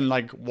isn't even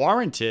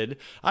warranted.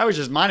 I was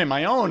just minding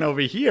my own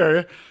over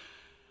here.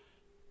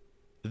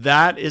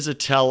 That is a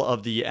tell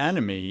of the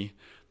enemy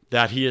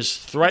that he is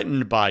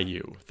threatened by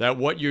you, that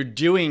what you're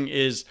doing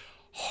is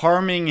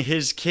harming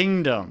his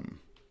kingdom.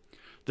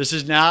 This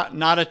is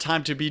not a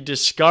time to be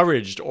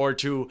discouraged or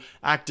to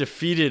act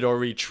defeated or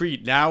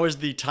retreat. Now is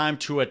the time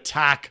to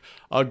attack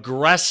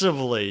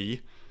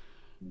aggressively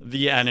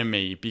the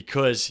enemy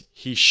because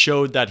he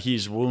showed that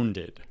he's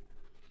wounded.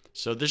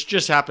 So this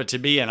just happened to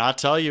me, and I'll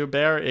tell you,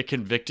 Bear, it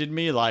convicted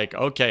me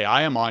okay,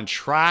 I am on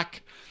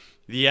track.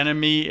 The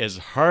enemy is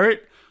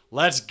hurt.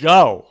 Let's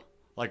go.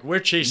 We're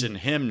chasing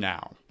him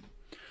now.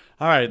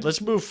 All right, let's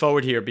move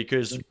forward here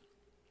because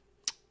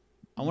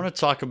I want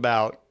to talk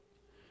about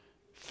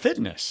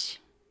fitness.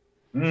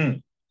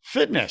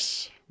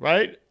 Fitness,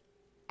 right?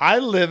 I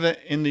live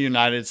in the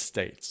United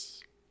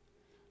States.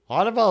 A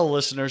lot of our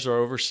listeners are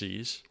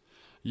overseas.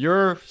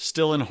 You're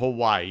still in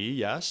Hawaii,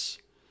 yes?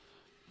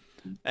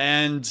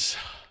 And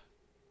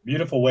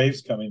beautiful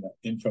waves coming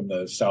in from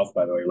the south,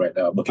 by the way, right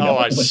now.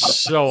 I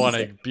so want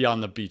to be on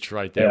the beach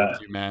right there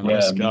with you, man.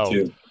 Let's go. Me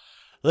too.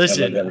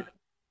 Listen,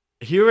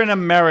 here in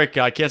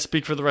America, I can't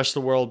speak for the rest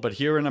of the world, but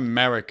here in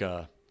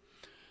America,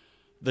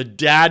 the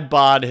dad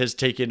bod has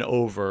taken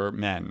over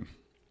men.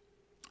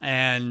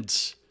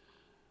 And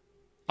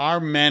our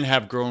men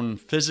have grown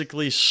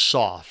physically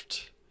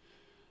soft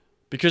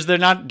because they're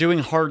not doing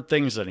hard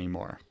things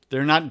anymore.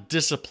 They're not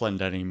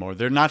disciplined anymore.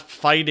 They're not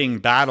fighting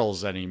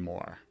battles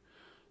anymore.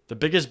 The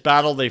biggest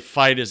battle they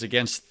fight is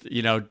against,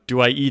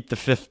 do I eat the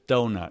fifth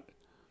donut?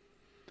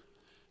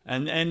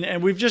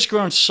 And we've just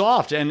grown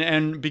soft,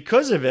 and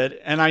because of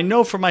it, and I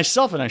know for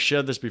myself, and I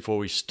shared this before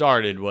we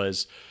started,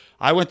 was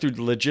I went through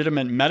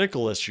legitimate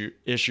medical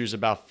issues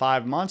about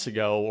 5 months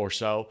ago or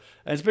so,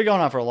 and it's been going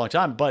on for a long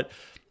time. But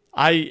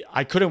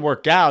I couldn't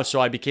work out,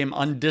 so I became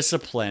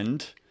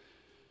undisciplined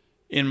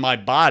in my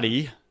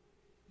body,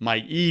 my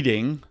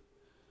eating,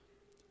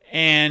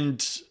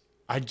 and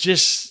I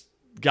just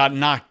got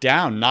knocked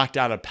down, knocked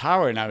out of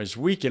power, and I was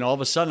weak. And all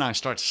of a sudden, I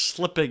start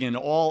slipping in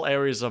all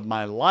areas of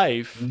my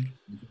life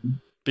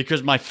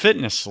because my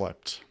fitness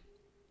slipped.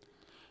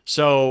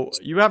 So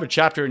you have a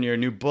chapter in your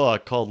new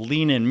book called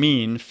Lean and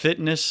Mean,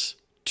 Fitness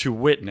to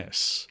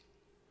Witness.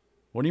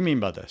 What do you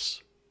mean by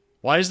this?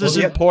 Why is this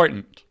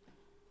important?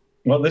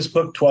 Well, this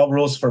book, 12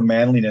 Rules for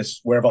Manliness,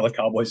 Where Have All the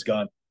Cowboys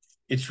Gone?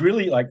 It's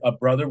really like a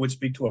brother would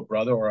speak to a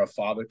brother or a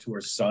father to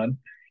her son.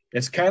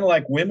 It's kind of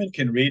like women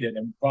can read it,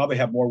 and probably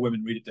have more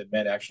women read it than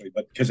men, actually,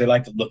 but because they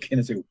like to look in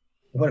and say,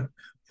 what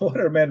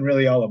are men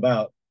really all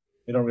about?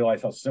 They don't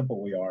realize how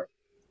simple we are.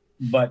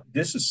 But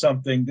this is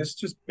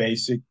just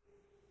basic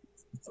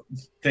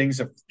things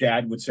a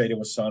dad would say to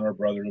a son or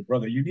brother to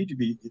brother. You need to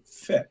be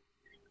fit.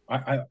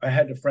 I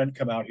had a friend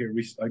come out here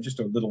just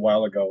a little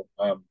while ago.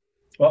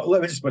 Well,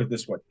 let me just put it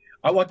this way.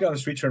 I walk down the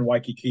street here in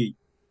Waikiki,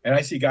 and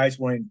I see guys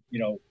wearing,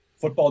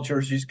 football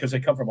jerseys because they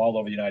come from all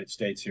over the United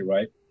States here,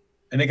 right?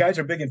 And the guys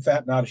are big and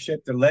fat and out of shape.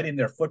 They're letting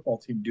their football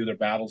team do their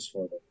battles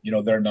for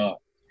them. They're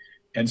not.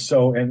 And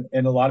so, and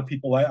a lot of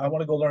people, I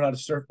want to go learn how to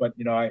surf, but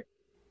I'm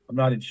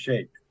not in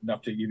shape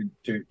enough to even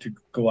to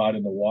go out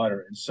in the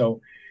water. And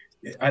so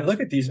I look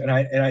at these, and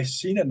I've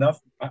seen enough.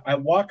 I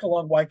walk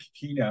along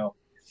Waikiki now,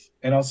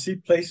 and I'll see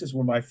places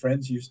where my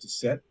friends used to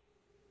sit,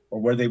 or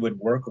where they would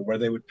work, or where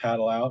they would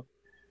paddle out.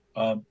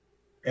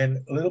 And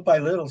little by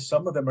little,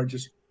 some of them are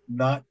just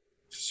not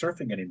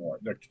surfing anymore.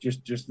 They're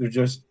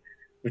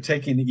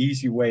taking the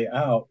easy way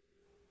out.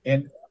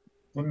 And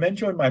when men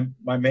join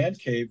my man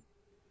cave,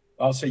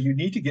 I'll say, you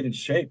need to get in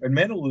shape. And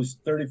men will lose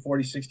 30,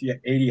 40, 60,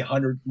 80,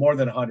 100, more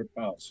than 100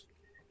 pounds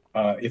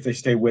if they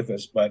stay with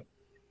us. But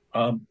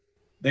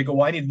they go,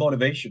 well, I need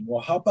motivation.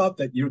 Well, how about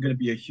that you're going to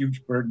be a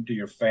huge burden to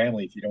your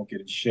family if you don't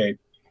get in shape?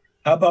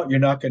 How about you're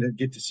not going to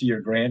get to see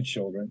your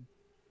grandchildren?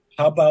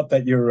 How about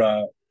that your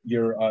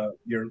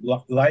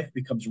life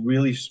becomes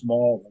really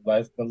small?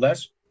 The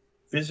less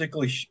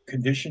physically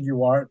conditioned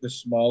you are, the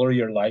smaller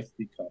your life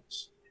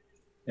becomes.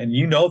 And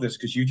you know this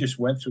because you just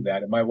went through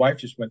that. And my wife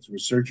just went through a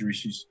surgery.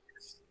 She's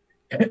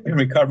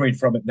recovering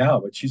from it now,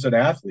 but she's an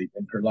athlete,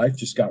 and her life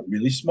just got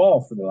really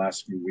small for the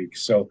last few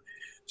weeks.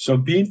 So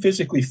being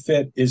physically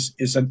fit is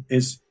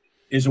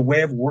a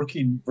way of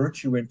working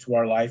virtue into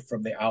our life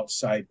from the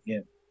outside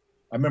in.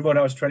 I remember when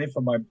I was training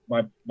for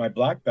my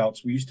black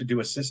belts, we used to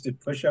do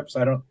assisted push-ups.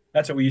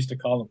 That's what we used to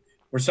call them,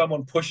 where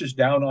someone pushes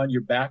down on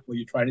your back while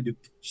you're trying to do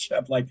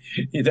push-up, like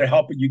they're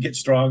helping you get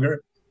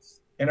stronger.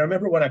 And I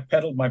remember when I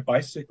pedaled my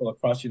bicycle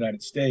across the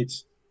United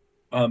States,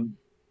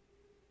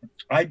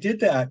 I did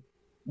that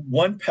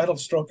one pedal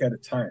stroke at a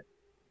time.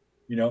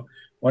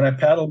 When I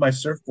paddled my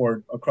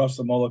surfboard across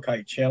the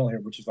Molokai Channel here,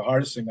 which is the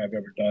hardest thing I've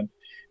ever done,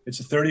 it's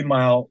a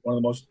 30-mile, one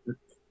of the most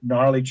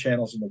gnarly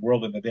channels in the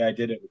world. And the day I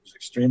did it, it was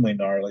extremely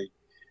gnarly.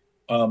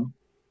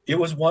 It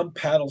was one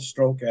paddle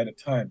stroke at a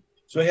time.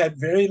 So it had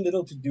very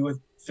little to do with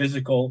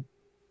physical.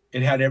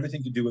 It had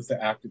everything to do with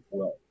the active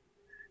will.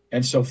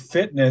 And so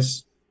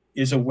fitness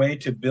is a way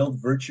to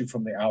build virtue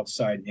from the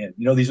outside in.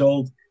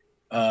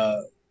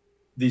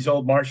 These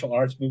old martial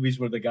arts movies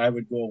where the guy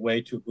would go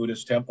away to a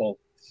Buddhist temple,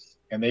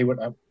 and they would,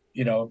 and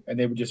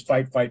they would just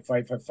fight,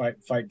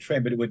 and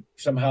train. But it would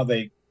somehow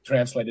they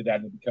translated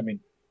that into becoming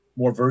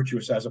more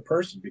virtuous as a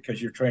person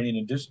because you're training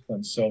in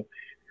discipline. So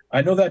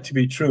I know that to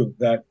be true,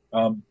 that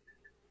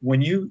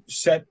when you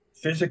set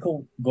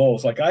physical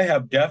goals, like I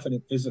have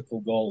definite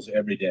physical goals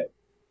every day.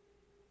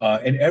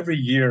 And every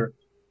year,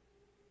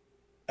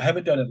 I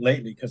haven't done it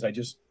lately because I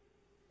just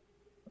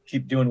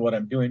keep doing what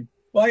I'm doing.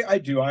 Well, I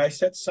do. I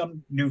set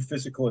some new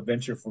physical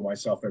adventure for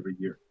myself every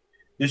year.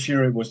 This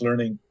year it was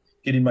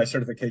getting my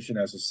certification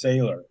as a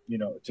sailor,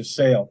 to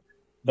sail.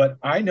 But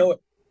I know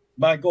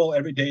my goal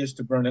every day is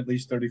to burn at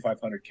least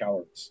 3,500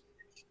 calories.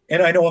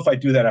 And I know if I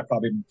do that, I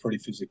probably be pretty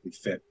physically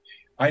fit.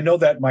 I know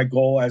that my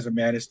goal as a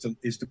man is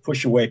to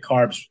push away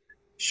carbs,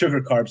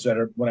 sugar carbs that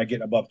are when I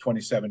get above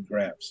 27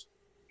 grams,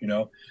 and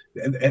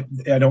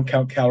I don't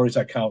count calories.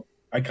 I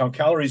count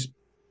calories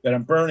that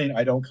I'm burning.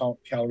 I don't count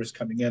calories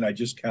coming in. I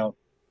just count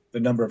the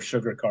number of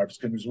sugar carbs.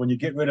 Because when you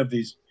get rid of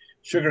these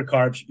sugar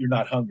carbs, you're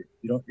not hungry.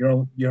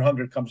 Your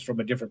hunger comes from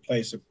a different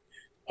place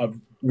of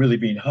really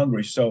being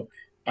hungry. So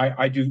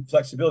I do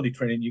flexibility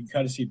training. You can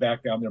kind of see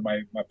back down there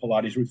my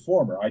Pilates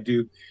reformer.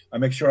 I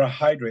make sure I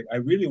hydrate. I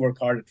really work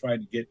hard at trying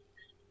to get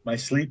my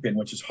sleep in,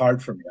 which is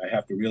hard for me. I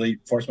have to really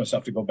force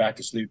myself to go back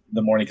to sleep in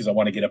the morning because I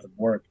want to get up and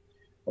work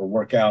or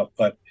work out.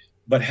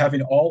 But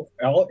having all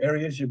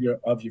areas of your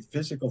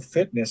physical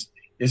fitness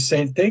is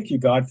saying, thank you,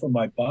 God, for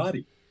my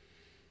body.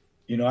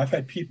 I've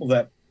had people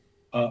that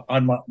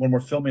when we're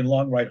filming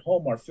Long Ride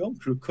Home, our film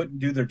crew couldn't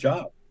do their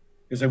job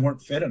because they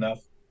weren't fit enough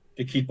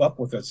to keep up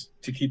with us.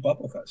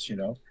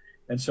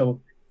 And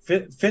so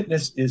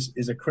fitness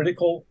is a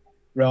critical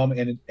realm,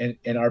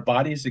 and our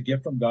body is a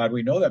gift from God.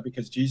 We know that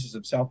because Jesus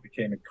himself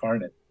became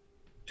incarnate,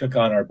 took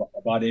on our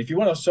body. If you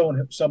want to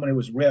know someone who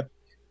was ripped,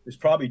 it's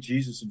probably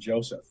Jesus and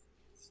Joseph.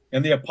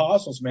 And the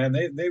apostles, man,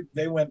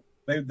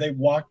 they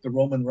walked the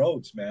Roman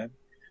roads, man.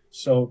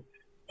 So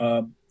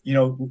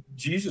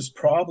Jesus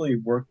probably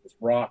worked with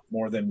rock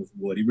more than with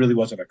wood. He really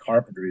wasn't a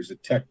carpenter, he was a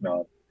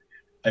technon.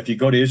 If you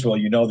go to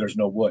Israel, there's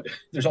no wood.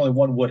 There's only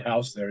one wood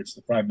house there. It's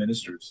the prime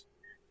minister's.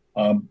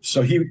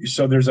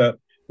 So there's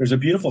a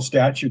beautiful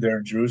statue there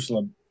in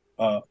Jerusalem,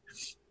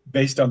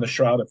 based on the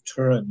Shroud of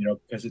Turin,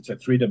 because it's a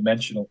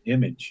three-dimensional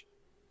image.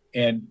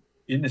 And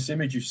in this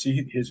image, you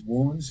see his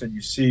wounds and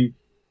you see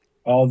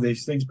all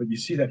these things, but you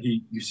see that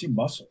you see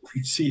muscle.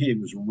 You see he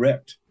was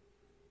ripped.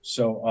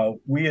 So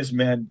we as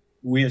men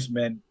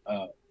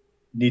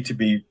need to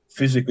be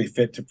physically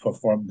fit to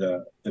perform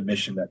the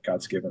mission that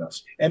God's given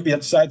us. And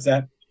besides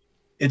that,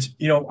 it's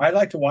I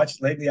like to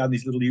watch lately on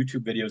these little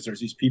YouTube videos. There's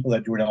these people that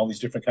are doing all these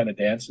different kind of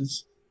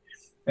dances,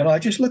 and I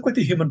just look what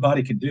the human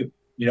body can do.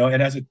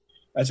 And as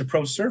a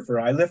pro surfer,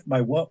 I lift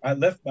my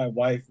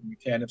wife in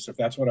tandem surf.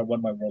 That's what I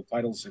won my world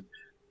titles in.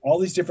 All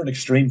these different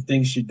extreme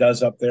things she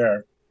does up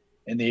there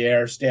in the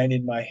air,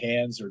 standing in my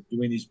hands or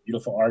doing these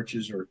beautiful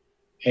arches or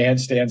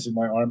handstands in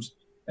my arms.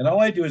 And all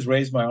I do is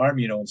raise my arm,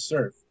 and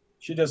surf.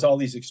 She does all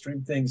these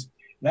extreme things.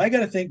 And I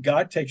got to think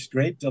God takes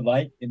great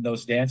delight in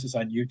those dances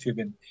on YouTube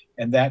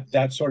and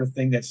that sort of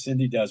thing that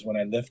Cindy does when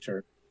I lift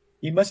her.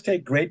 He must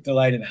take great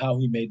delight in how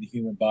he made the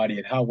human body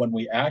and how when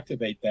we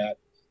activate that,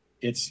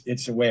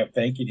 it's a way of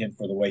thanking him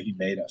for the way he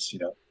made us,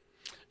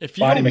 If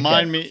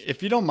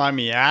you don't mind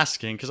me,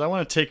 asking, because I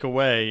want to take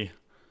away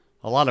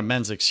a lot of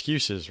men's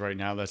excuses right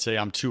now that say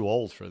I'm too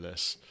old for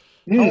this.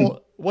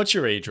 What's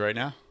your age right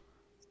now?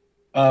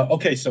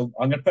 Okay, so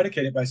I'm going to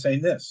predicate it by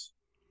saying this.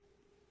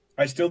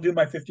 I still do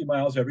my 50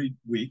 miles every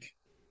week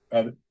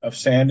of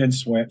sand and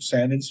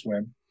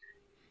swim.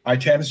 I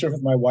tandem surf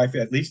with my wife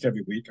at least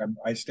every week.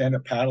 I stand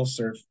up paddle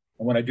surf,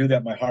 and when I do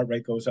that, my heart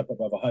rate goes up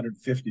above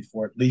 150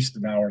 for at least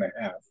an hour and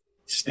a half.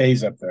 It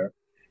stays up there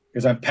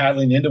because I'm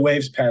paddling into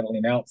waves,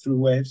 paddling out through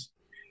waves.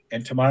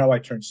 And tomorrow I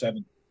turn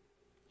 70.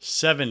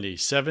 70.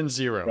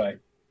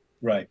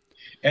 Right.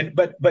 And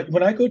but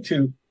when I go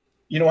to,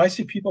 I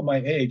see people my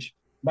age,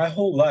 my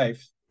whole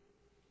life.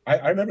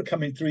 I remember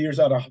coming 3 years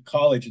out of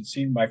college and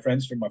seeing my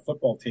friends from my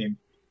football team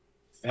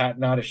fat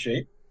and out of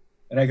shape.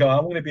 And I go,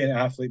 I'm going to be an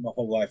athlete my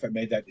whole life. I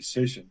made that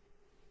decision.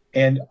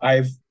 And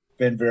I've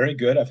been very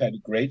good. I've had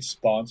great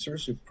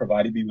sponsors who've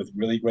provided me with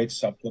really great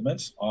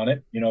supplements on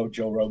it.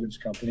 Joe Rogan's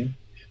company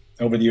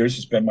over the years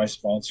has been my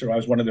sponsor. I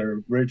was one of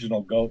their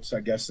original goats, I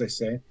guess they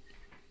say.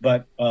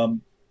 But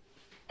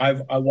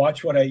I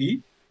watch what I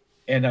eat,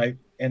 and I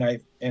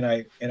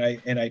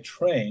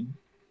train,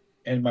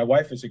 and my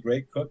wife is a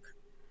great cook,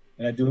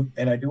 and I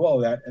do all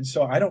of that, and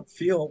so I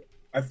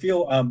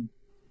feel I'm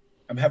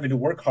having to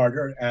work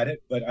harder at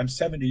it, but I'm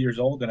 70 years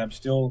old and I'm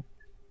still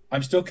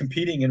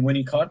competing and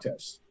winning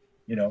contests,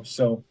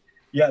 so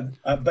yeah.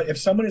 But if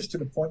someone is to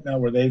the point now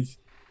where they've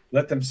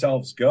let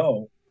themselves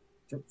go,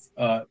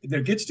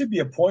 there gets to be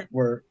a point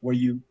where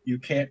you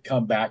can't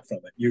come back from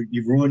it.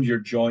 You've ruined your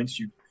joints.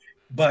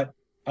 But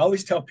I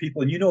always tell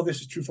people, and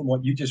this is true from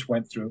what you just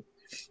went through,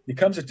 there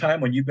comes a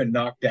time when you've been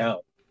knocked down,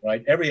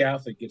 right? Every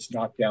athlete gets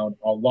knocked down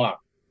a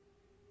lot.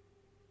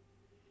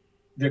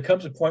 There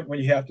comes a point when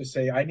you have to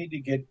say, I need to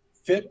get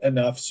fit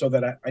enough so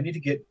that I need to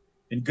get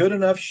in good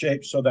enough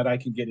shape so that I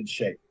can get in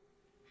shape.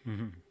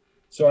 Mm-hmm.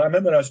 So I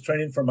remember when I was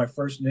training for my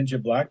first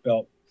Ninja Black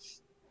Belt.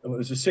 It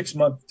was a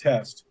 6-month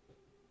test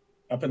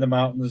up in the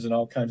mountains and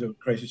all kinds of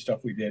crazy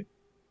stuff we did.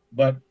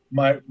 But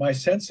my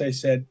sensei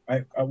said,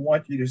 I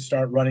want you to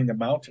start running the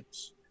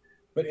mountains.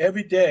 But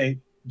every day,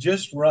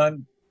 just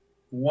run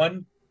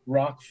one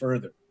rock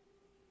further.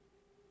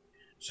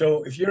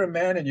 So if you're a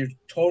man and you're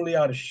totally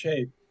out of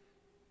shape,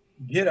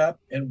 get up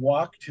and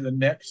walk to the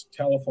next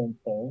telephone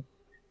pole,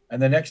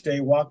 and the next day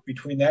walk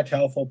between that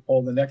telephone pole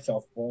and the next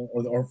telephone pole,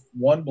 or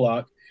one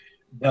block.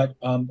 But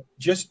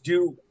just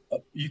do.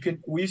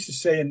 We used to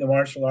say in the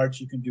martial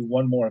arts, you can do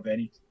one more of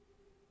anything.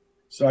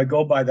 So I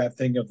go by that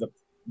thing of the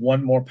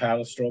one more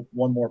paddle stroke,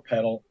 one more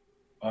pedal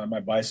on my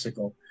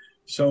bicycle.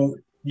 So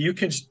you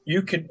can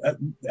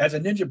as a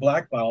Ninja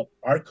Black Belt,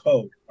 our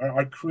code,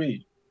 our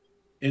creed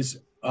is,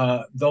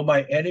 though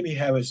my enemy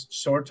have a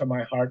sword to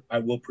my heart, I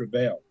will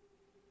prevail.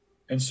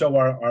 And so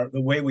the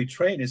way we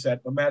train is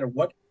that no matter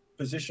what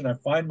position I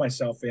find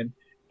myself in,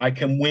 I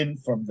can win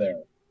from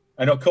there.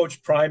 I know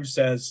Coach Prime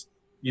says,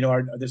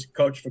 this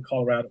coach for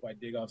Colorado, I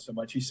dig on so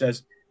much. He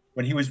says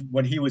when he was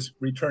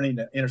returning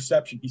the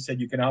interception, he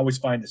said you can always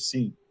find a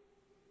seam.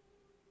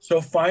 So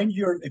if you find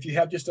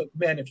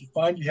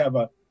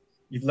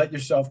you've let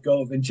yourself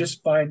go, then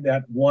just find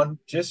that one,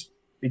 just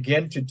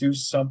begin to do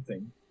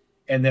something.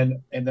 And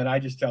then I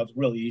just tell it's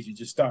really easy.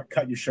 Just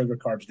cut your sugar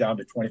carbs down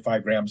to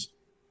 25 grams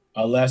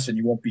less, and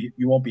you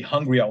won't be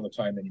hungry all the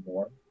time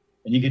anymore.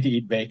 And you get to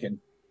eat bacon.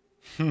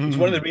 It's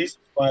one of the reasons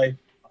why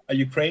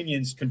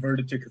Ukrainians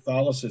converted to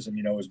Catholicism,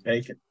 is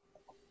bacon.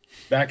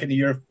 Back in the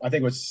year, I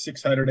think it was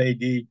 600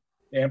 AD,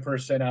 the emperor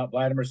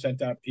Vladimir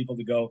sent out people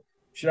to go,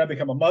 should I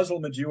become a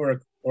Muslim, a Jew,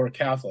 or a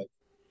Catholic?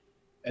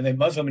 And then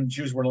Muslim and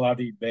Jews weren't allowed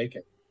to eat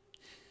bacon.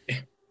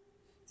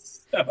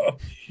 So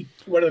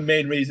one of the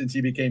main reasons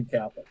he became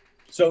Catholic.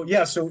 So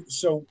yeah, so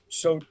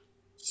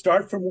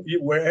start from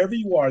wherever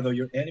you are, though.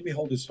 Your enemy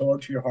hold his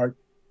sword to your heart.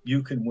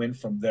 You can win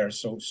from there.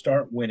 So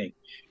start winning,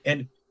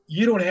 and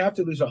you don't have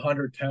to lose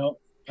 100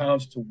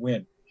 pounds to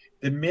win.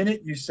 The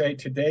minute you say,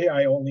 today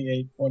I only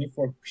ate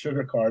 24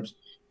 sugar carbs,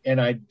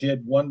 and I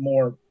did one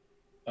more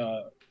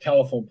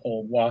telephone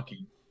pole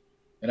walking,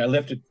 and I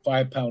lifted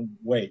 5-pound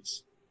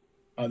weights.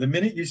 The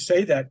minute you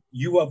say that,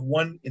 you have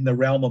won in the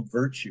realm of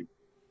virtue.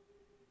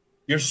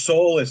 Your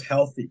soul is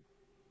healthy.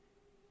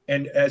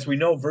 And as we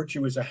know,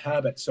 virtue is a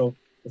habit. So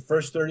the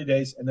first 30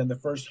 days and then the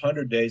first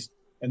 100 days,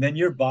 and then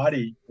your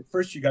body, at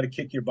first you got to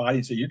kick your body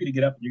and say, you're going to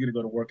get up and you're going to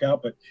go to work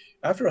out. But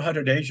after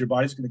 100 days, your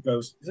body's going to go,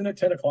 isn't it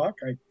 10 o'clock?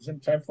 Isn't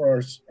it time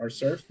for our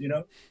surf, you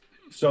know?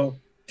 So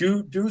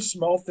do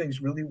small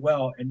things really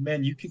well. And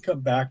man, you can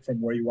come back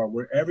from where you are.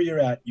 Wherever you're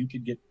at, you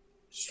can get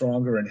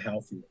stronger and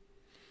healthier.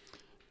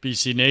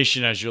 BC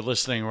Nation, as you're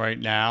listening right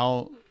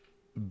now,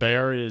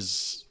 Bear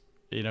is,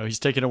 he's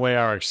taking away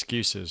our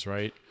excuses,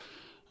 right?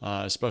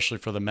 Especially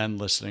for the men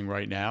listening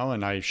right now.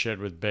 And I shared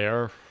with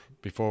Bear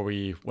before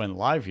we went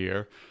live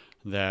here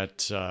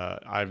that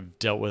I've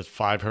dealt with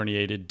 5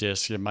 herniated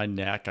discs in my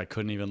neck. I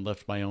couldn't even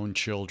lift my own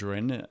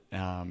children.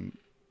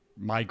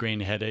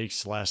 Migraine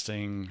headaches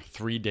lasting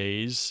 3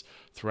 days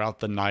throughout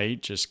the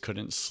night, just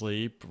couldn't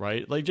sleep,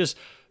 right? Like just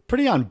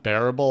pretty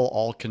unbearable,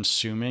 all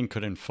consuming,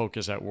 couldn't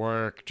focus at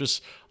work,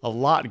 just a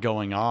lot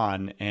going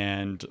on,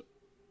 and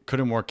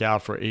couldn't work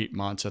out for 8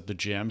 months at the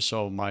gym.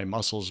 So my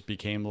muscles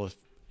became,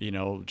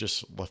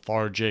 just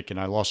lethargic, and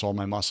I lost all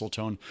my muscle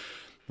tone.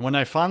 When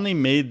I finally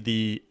made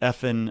the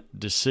effing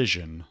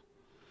decision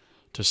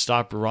to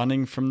stop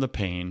running from the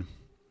pain,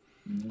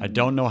 I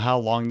don't know how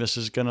long this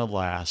is going to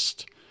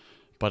last,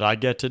 but I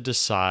get to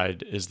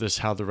decide, is this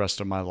how the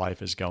rest of my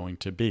life is going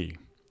to be?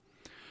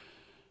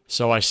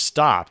 So I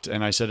stopped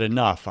and I said,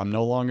 enough. I'm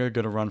no longer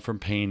going to run from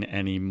pain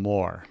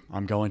anymore.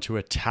 I'm going to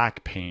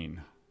attack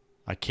pain.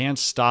 I can't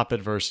stop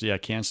adversity. I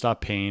can't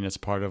stop pain. It's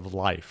part of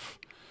life.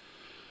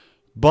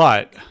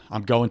 But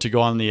I'm going to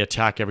go on the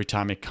attack every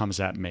time it comes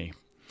at me.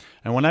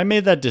 And when I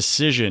made that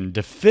decision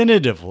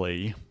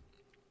definitively,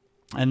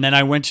 and then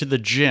I went to the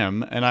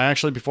gym, and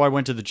before I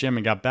went to the gym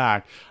and got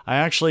back, I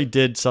actually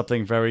did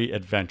something very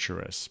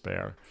adventurous,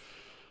 Bear.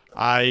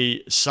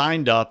 I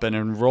signed up and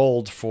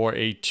enrolled for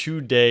a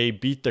 2-day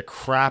beat the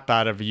crap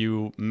out of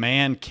you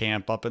man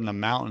camp up in the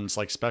mountains,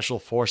 like Special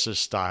Forces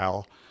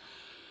style.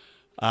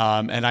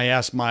 And I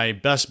asked my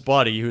best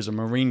buddy, who's a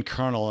Marine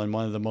colonel and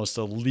one of the most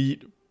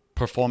elite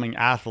performing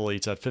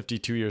athletes at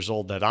 52 years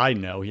old that I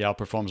know. He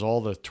outperforms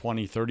all the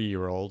 20,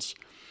 30-year-olds.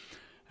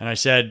 And I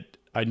said,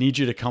 I need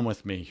you to come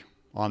with me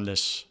on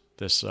this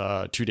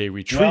 2-day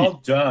retreat.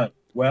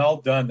 Well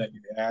done that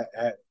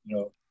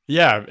you.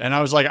 Yeah, and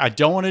I was like, I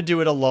don't want to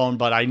do it alone,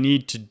 but I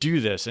need to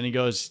do this. And he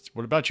goes,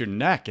 what about your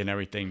neck and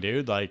everything,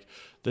 dude? Like,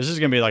 this is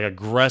going to be like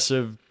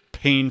aggressive,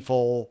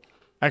 painful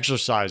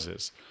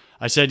exercises.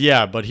 I said,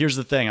 yeah, but here's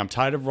the thing. I'm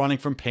tired of running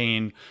from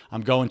pain.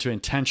 I'm going to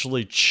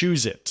intentionally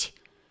choose it,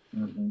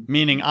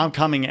 meaning I'm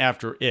coming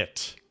after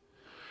it.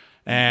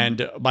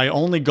 And my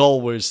only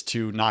goal was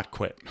to not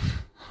quit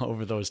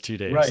over those 2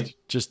 days. Right.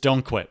 Just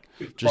don't quit.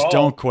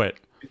 Don't quit.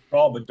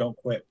 Crawl, but don't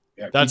quit.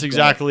 Yeah, that's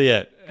exactly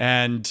it.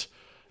 And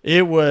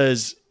it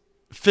was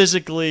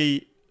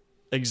physically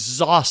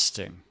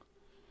exhausting,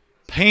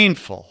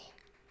 painful,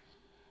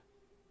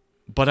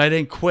 but I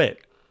didn't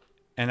quit.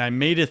 And I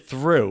made it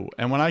through.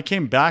 And when I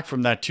came back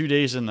from that 2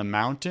 days in the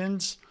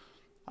mountains,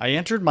 I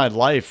entered my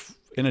life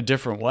in a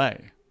different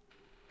way.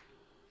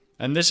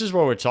 And this is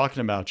what we're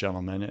talking about,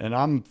 gentlemen. And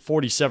I'm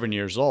 47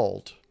 years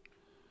old.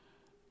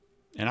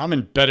 And I'm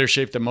in better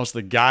shape than most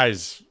of the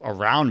guys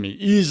around me,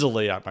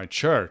 easily at my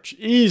church,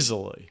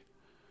 easily.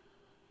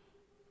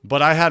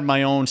 But I had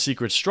my own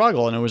secret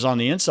struggle, and it was on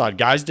the inside.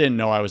 Guys didn't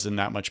know I was in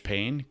that much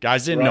pain.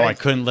 Guys didn't know I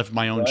couldn't lift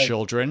my own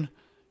children.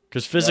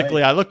 Because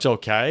physically I looked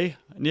okay.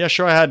 And yeah,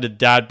 sure, I had the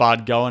dad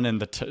bod going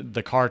and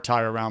the car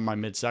tire around my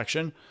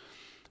midsection.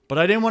 But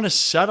I didn't want to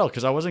settle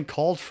because I wasn't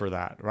called for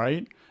that,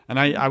 right? And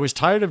I was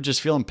tired of just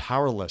feeling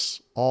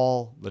powerless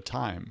all the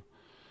time.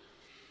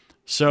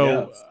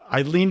 So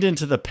I leaned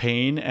into the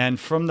pain. And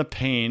from the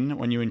pain,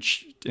 when you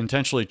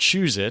intentionally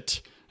choose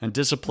it and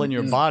discipline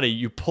your body,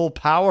 you pull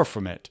power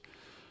from it.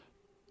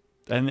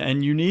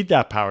 And you need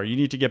that power. You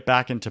need to get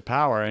back into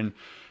power. And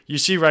you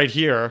see right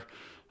here,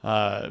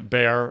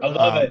 Bear. I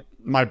love it.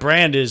 My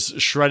brand is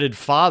Shredded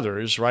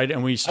Fathers, right?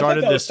 And we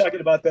started this. I thought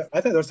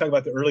I was talking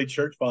about the early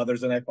church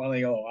fathers, and I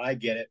finally I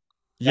get it.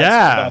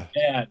 That's about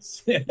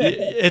dads.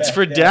 It's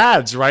for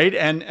dads, right?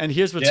 And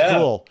here's what's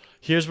cool.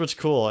 Here's what's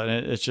cool, and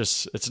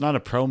it's not a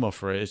promo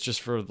for it. It's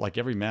just for like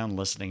every man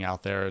listening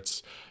out there.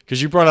 It's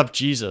because you brought up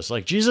Jesus.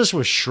 Like Jesus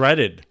was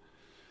shredded.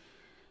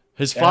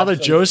 His father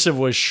Joseph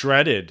was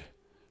shredded.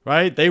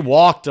 Right? They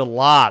walked a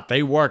lot.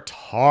 They worked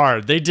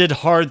hard. They did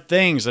hard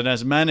things. And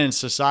as men in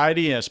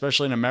society,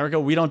 especially in America,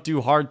 we don't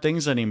do hard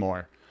things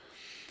anymore.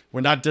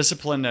 We're not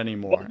disciplined Well,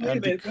 anymore. wait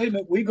a minute, wait a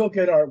minute. We go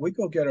get our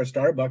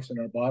Starbucks and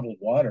our bottled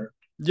water,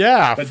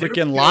 Yeah, but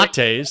freaking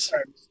lattes.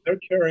 they're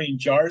carrying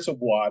jars of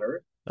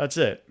water. That's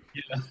it.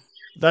 You know,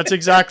 That's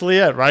exactly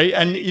it, right?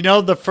 And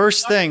the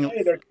first thing,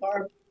 hey, they're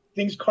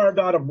things carved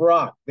out of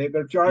rock.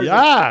 They're jars of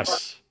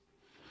yes.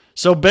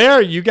 So Bear,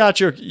 you got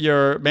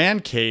your man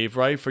cave,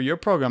 right, for your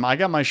program. I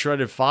got my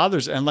shredded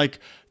fathers, and like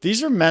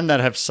these are men that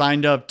have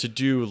signed up to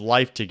do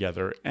life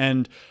together.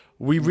 And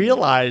we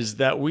realize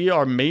that we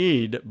are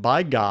made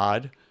by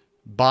God,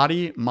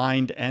 body,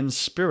 mind, and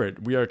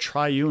spirit. We are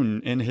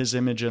triune in his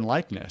image and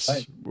likeness.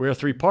 Right. We are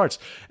three parts.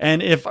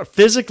 And if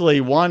physically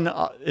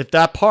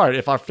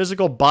if our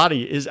physical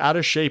body is out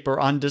of shape or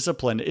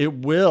undisciplined, it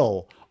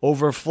will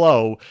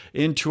overflow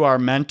into our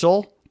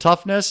mental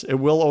toughness. It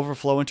will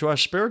overflow into our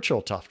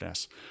spiritual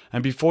toughness.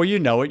 And before you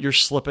know it, you're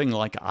slipping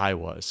like I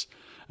was.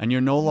 And you're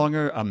no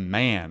longer a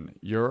man.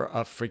 You're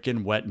a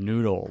freaking wet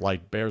noodle,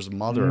 like Bear's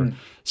mother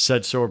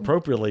said so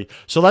appropriately.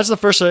 So that's the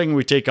first thing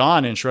we take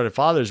on in Shredded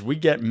Fathers. We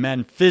get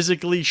men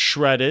physically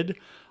shredded.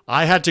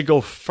 I had to go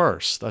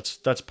first.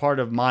 That's part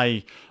of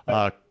my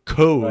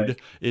code Right.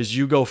 is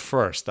you go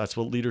first. That's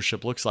what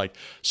leadership looks like.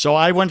 So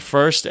I went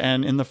first,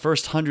 and in the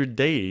first 100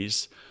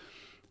 days,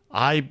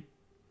 I'm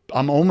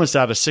almost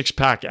at a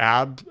six-pack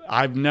ab.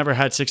 I've never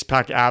had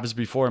six-pack abs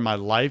before in my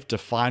life to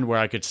find where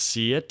I could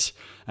see it.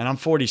 And I'm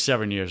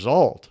 47 years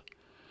old.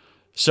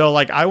 So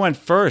like I went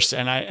first,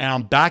 and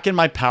I'm back in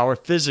my power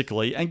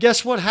physically. And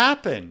guess what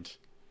happened?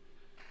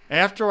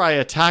 After I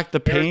attacked the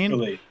pain,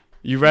 Spiritually.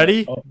 you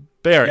ready? Oh,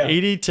 Bear, yeah.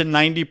 80 to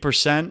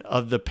 90%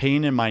 of the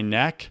pain in my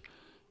neck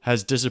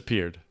has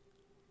disappeared.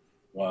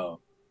 Wow.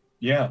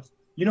 Yeah.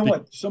 You know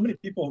what? So many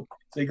people,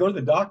 they go to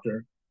the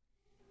doctor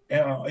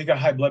and you got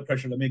high blood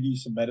pressure. Let me give you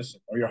some medicine.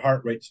 Or your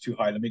heart rate's too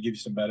high. Let me give you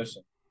some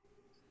medicine.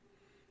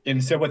 And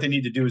instead, what they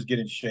need to do is get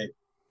in shape.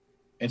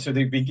 And so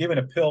they've been given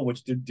a pill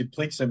which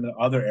depletes them in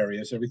other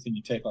areas. Everything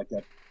you take like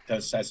that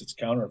has its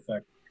counter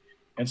effect.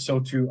 And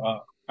so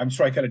I'm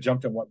sorry I kind of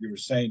jumped on what you were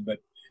saying, but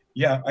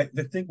yeah,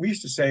 the thing we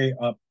used to say,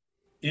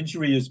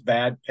 injury is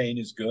bad, pain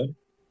is good.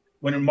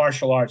 When in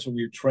martial arts, when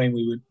we were trained,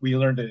 we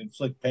learned to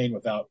inflict pain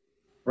without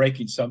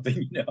breaking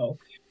something,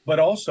 But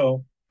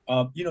also,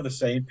 the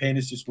saying, pain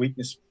is just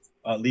weakness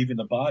leaving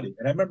the body.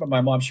 And I remember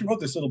my mom; she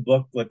wrote this little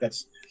booklet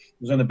was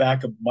on the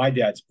back of my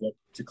dad's book,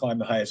 To Climb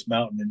the Highest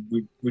Mountain,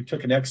 and we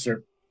took an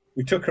excerpt.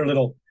 We took her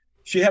little.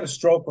 She had a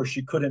stroke where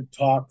she couldn't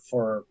talk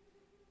for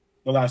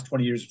the last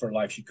 20 years of her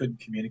life. She couldn't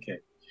communicate,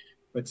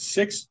 but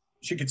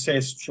she could say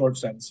short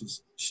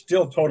sentences,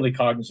 still totally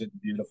cognizant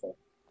and beautiful,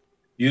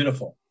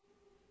 beautiful.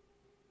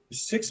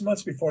 6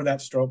 months before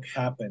that stroke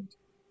happened,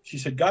 she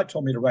said, God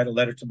told me to write a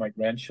letter to my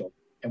grandchildren.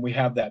 And we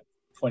have that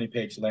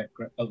 20-page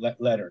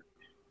letter.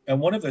 And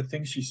one of the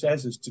things she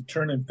says is to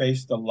turn and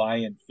face the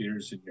lion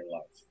fears in your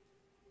life.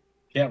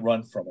 You can't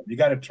run from them. You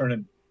got to turn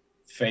and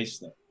face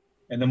them.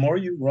 And the more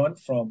you run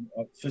from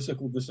a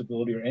physical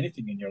disability or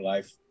anything in your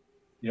life,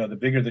 the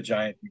bigger the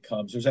giant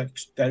becomes.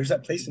 There's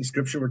that place in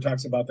scripture where it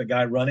talks about the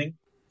guy running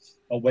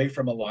away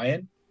from a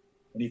lion.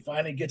 And he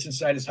finally gets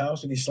inside his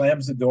house and he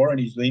slams the door and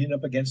he's leaning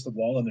up against the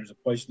wall and there's a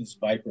poisonous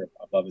viper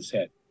above his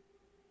head.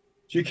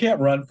 So you can't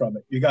run from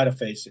it. You got to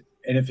face it.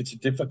 And if it's a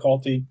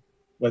difficulty,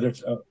 whether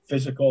it's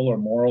physical or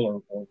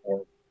moral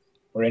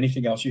or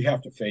anything else, you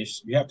have to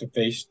face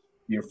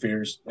your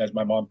fears, as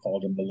my mom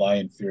called them, the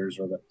lion fears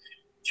or the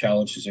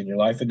challenges in your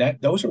life. And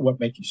those are what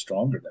make you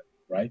stronger then,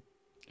 right?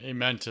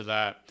 Amen to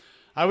that.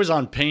 I was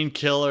on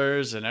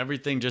painkillers and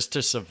everything just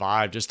to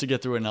survive, just to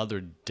get through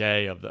another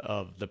day of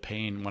the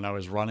pain when I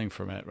was running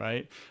from it,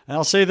 right? And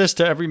I'll say this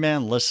to every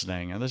man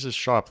listening, and this is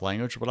sharp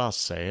language, but I'll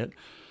say it.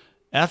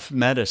 F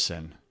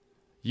medicine.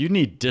 You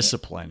need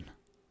discipline.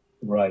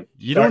 Right.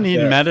 You don't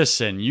need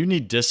medicine. You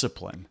need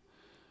discipline,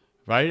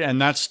 right? And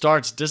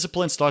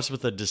discipline starts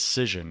with a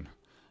decision,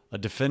 a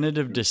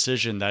definitive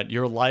decision that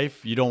your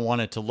life, you don't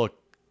want it to look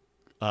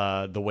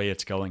the way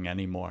it's going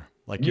anymore.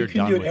 Like you're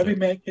done with it. Every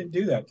man can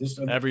do that.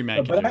 Every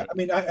man can do it. I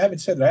mean, I haven't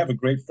said that. I have a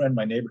great friend in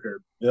my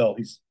neighborhood, Bill.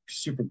 He's a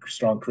super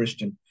strong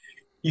Christian.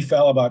 He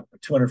fell about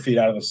 200 feet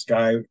out of the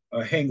sky,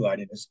 hang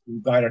gliding. His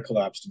glider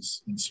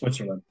collapsed in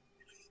Switzerland.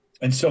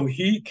 And so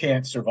he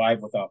can't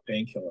survive without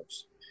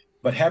painkillers.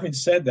 But having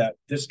said that,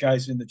 this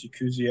guy's in the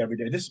jacuzzi every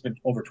day. This has been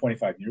over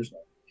 25 years now.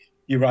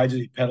 He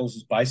pedals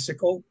his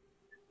bicycle,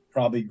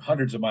 probably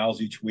hundreds of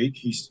miles each week.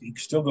 He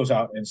still goes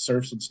out and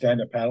surfs and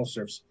stand-up paddle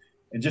surfs.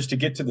 And just to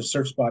get to the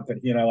surf spot that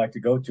he and I like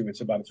to go to,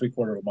 it's about a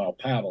 3/4 of a mile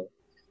paddle.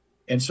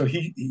 And so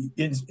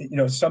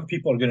some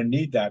people are going to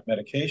need that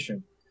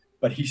medication,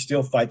 but he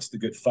still fights the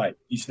good fight.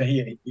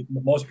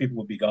 Most people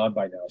would be gone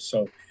by now.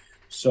 So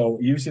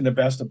using the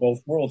best of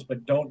both worlds,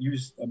 but don't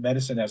use a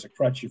medicine as a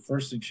crutch. Your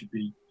first thing should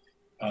be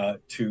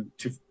just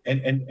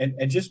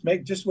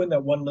win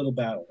that one little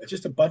battle. It's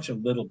just a bunch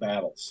of little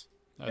battles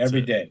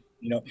every day.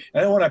 And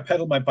I know when I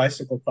pedaled my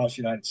bicycle across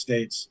the United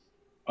States,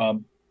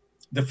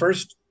 the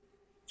first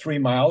 3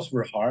 miles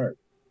were hard.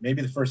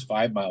 Maybe the first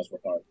 5 miles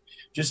were hard,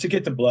 just to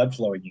get the blood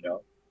flowing.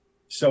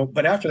 So,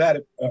 but after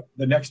that,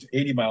 the next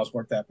 80 miles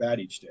weren't that bad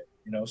each day.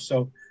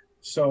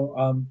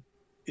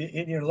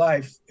 in your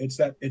life,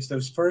 it's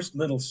those first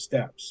little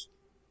steps,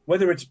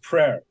 whether it's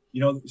prayer,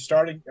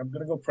 starting, I'm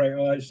going to go pray.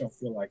 Oh, I just don't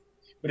feel like it.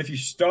 But if you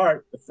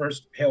start the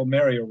first Hail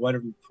Mary or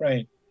whatever you're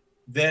praying,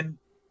 then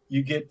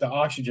you get the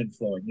oxygen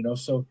flowing.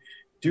 So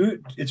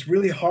it's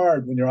really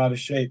hard when you're out of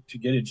shape to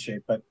get in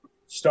shape, but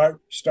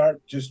start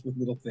just with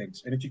little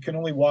things. And if you can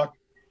only walk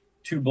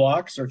 2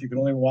 blocks, or if you can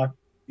only walk,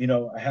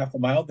 a half a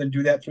mile, then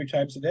do that 3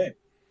 times a day.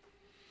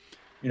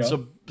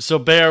 So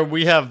Bear,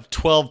 we have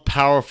 12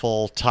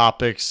 powerful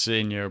topics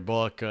in your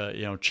book,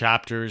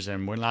 chapters,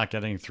 and we're not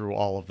getting through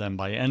all of them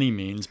by any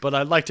means. But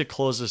I'd like to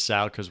close this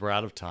out because we're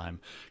out of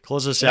time.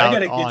 Close this out. I got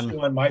to get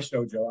you on my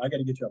show, Joe. I got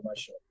to get you on my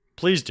show.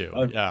 Please do.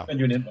 I'll send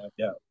you an invite.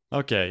 Yeah.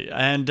 Okay,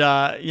 and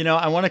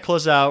I want to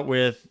close out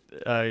with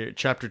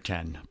chapter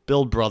 10: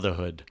 Build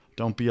brotherhood.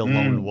 Don't be a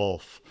lone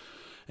wolf.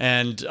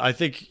 And I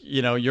think,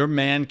 your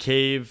man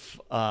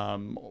cave,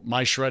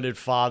 my shredded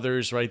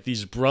fathers, right?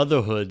 These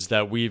brotherhoods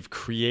that we've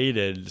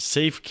created,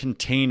 safe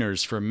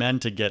containers for men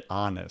to get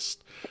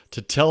honest,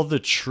 to tell the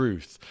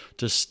truth,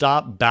 to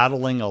stop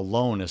battling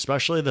alone,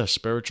 especially the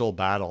spiritual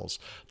battles,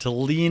 to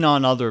lean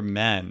on other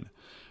men,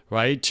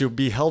 right? To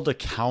be held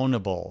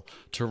accountable,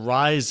 to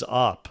rise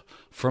up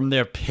from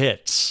their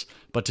pits,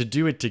 but to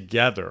do it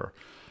together.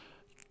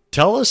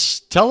 Tell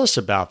us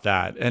about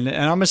that. And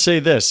I'm going to say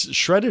this,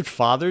 Shredded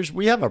Fathers,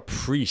 we have a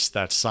priest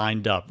that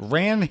signed up,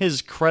 ran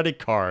his credit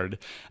card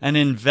and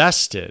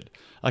invested,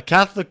 a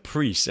Catholic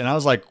priest. And I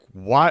was like,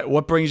 why?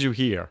 What brings you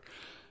here?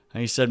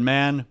 And he said,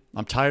 man,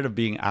 I'm tired of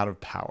being out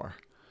of power.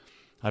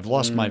 I've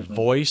lost my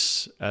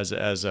voice as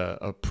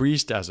a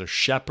priest, as a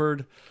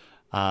shepherd.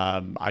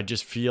 I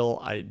just feel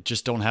I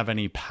just don't have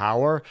any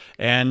power.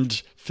 And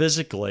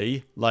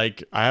physically,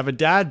 like I have a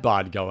dad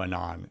bod going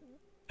on.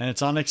 And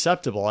it's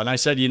unacceptable. And I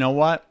said, you know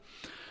what?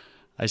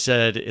 I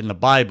said, in the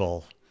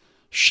Bible,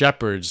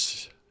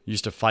 shepherds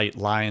used to fight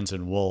lions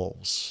and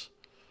wolves.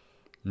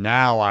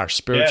 Now our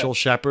spiritual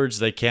shepherds,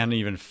 they can't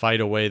even fight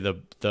away the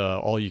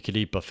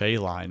all-you-could-eat buffet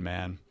line,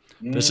 man.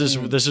 This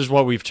is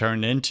what we've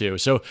turned into.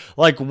 So,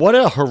 like, what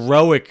a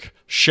heroic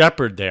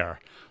shepherd there.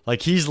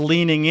 Like, he's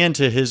leaning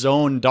into his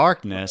own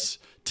darkness,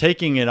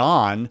 taking it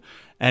on.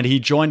 And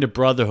he joined a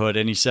brotherhood,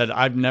 and he said,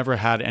 I've never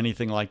had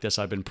anything like this.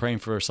 I've been praying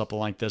for something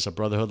like this, a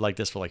brotherhood like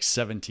this, for like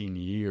 17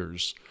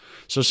 years.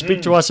 So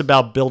speak to us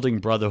about building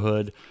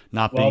brotherhood,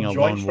 not being a lone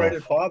wolf. Join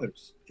Shredded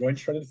Fathers. Join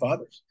Shredded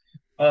Fathers.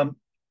 I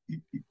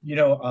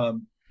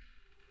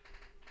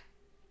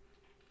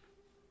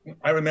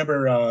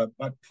remember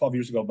about 12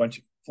 years ago,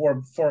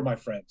 four of my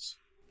friends.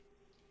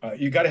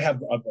 You got to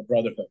have a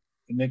brotherhood.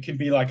 And it can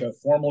be like a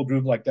formal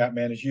group like That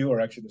Man Is You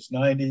or Exodus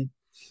 90.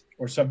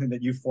 Or something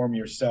that you form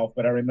yourself.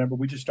 But I remember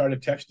we just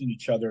started texting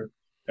each other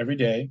every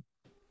day.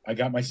 I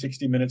got my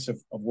 60 minutes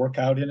of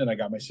workout in, and I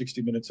got my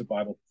 60 minutes of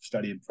Bible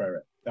study and prayer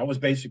in. That's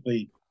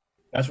basically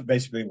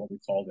what we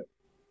called it.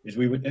 Is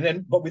we would, and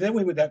then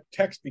that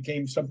text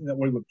became something that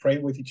we would pray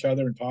with each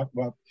other and talk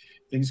about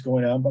things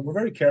going on. But we're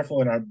very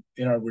careful in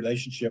our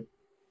relationship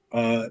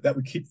that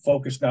we keep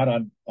focused not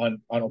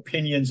on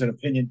opinions and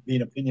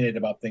being opinionated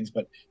about things,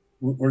 but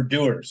we're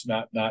doers,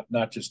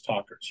 not just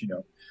talkers.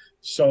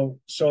 So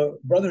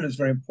brotherhood is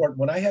very important.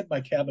 When I had my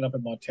cabin up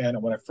in Montana,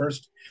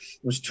 it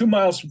was 2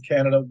 miles from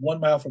Canada, 1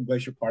 mile from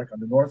Glacier Park on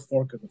the North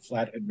Fork of the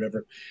Flathead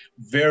River,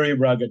 very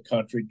rugged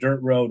country,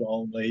 dirt road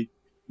only,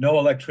 no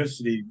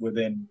electricity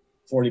within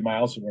 30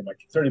 miles of where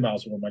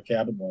my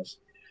cabin was.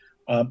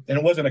 And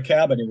it wasn't a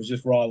cabin, it was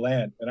just raw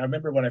land. And I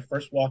remember when I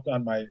first walked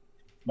on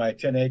my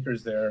 10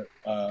 acres there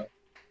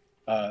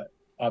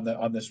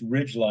on this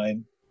ridge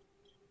line,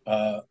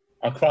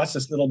 across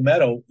this little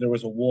meadow, there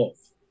was a wolf.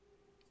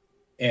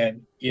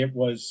 And it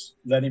was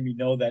letting me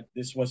know that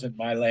this wasn't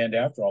my land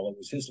after all, it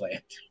was his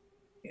land.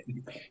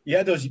 He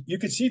had you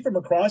could see from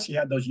across, he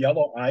had those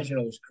yellow eyes,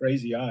 those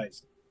crazy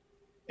eyes.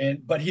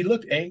 But he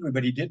looked angry,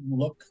 but he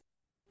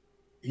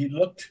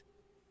looked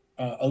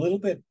a little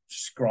bit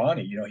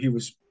scrawny. He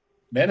was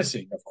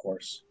menacing, of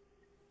course.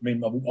 I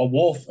mean,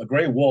 a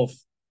gray wolf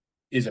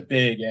is a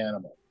big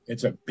animal.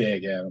 It's a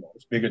big animal.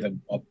 It's bigger than,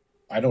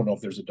 I don't know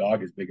if there's a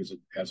dog as big as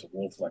a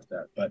wolf like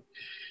that,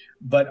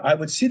 but I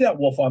would see that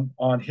wolf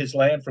on his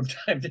land from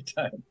time to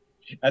time.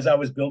 As I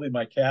was building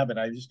my cabin,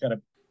 I just kind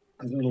of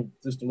a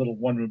little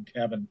one-room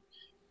cabin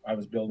I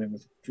was building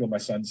with 2 of my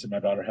sons and my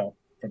daughter help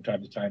from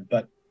time to time.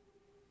 But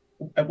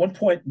at one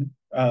point,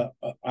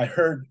 I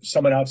heard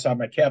someone outside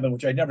my cabin,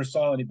 which I never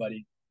saw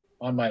anybody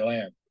on my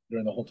land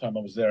during the whole time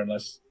I was there,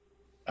 unless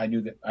I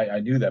knew that I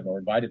knew them or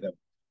invited them.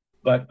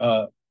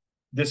 But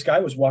this guy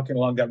was walking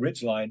along that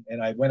ridge line,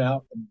 and I went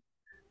out and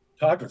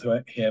talked with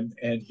him,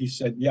 and he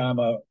said, "Yeah,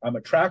 I'm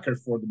a tracker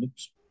for the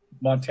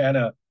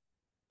Montana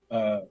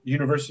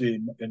University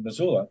in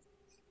Missoula.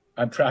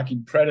 I'm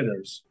tracking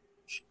predators."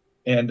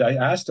 And I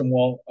asked him,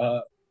 "Well,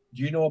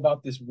 do you know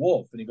about this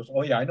wolf?" And he goes,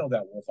 "Oh yeah, I know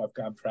that wolf.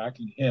 I'm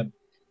tracking him.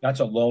 That's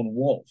a lone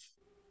wolf."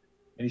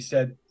 And I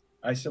said,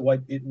 "Well,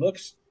 it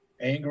looks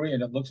angry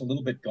and it looks a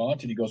little bit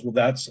gaunt." And he goes, "Well,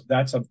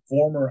 that's a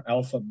former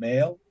alpha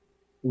male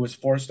who was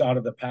forced out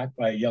of the pack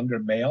by a younger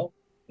male,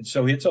 and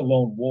so it's a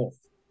lone wolf."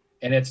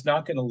 and it's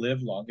not going to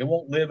live long. It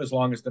won't live as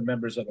long as the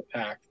members of the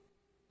pack,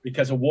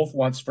 because a wolf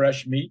wants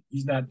fresh meat.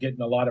 He's not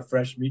getting a lot of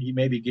fresh meat. He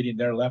may be getting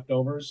their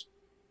leftovers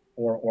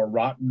or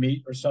rotten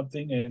meat or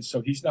something, and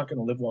so he's not going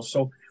to live well.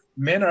 So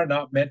men are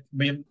not meant.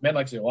 Men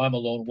like to say, "Well, I'm a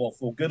lone wolf."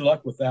 Well, good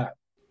luck with that.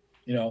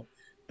 You know,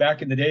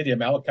 back in the day, the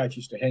Amalekites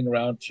used to hang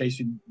around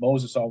chasing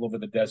Moses all over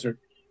the desert.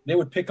 They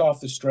would pick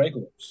off the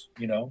stragglers.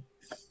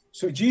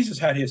 So Jesus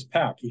had his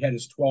pack. He had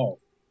his 12,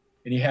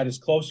 and he had his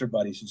closer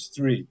buddies, his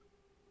 3.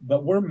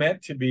 But we're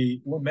meant to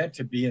be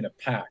in a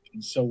pack.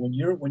 And so when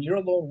you're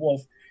a lone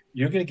wolf,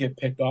 you're going to get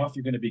picked off.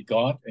 You're going to be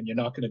gaunt, and you're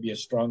not going to be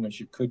as strong as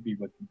you could be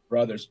with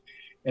brothers.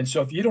 And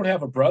so if you don't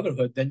have a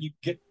brotherhood, then you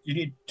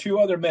need 2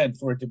 other men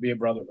for it to be a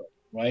brotherhood,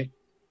 right?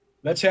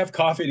 Let's have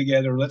coffee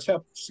together. Let's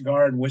have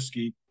cigar and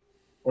whiskey,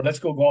 or let's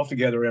go golf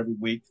together every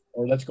week,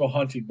 or let's go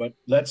hunting. But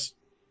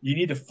you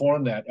need to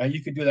form that.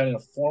 You can do that in a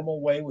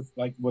formal way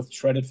with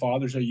Shredded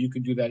Fathers, or you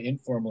can do that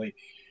informally.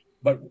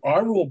 But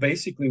our rule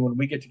basically when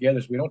we get together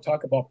is we don't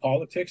talk about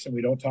politics, and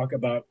we don't talk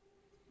about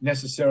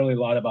necessarily a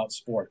lot about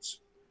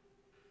sports.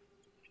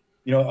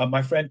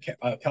 My friend,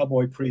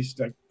 Cowboy Priest,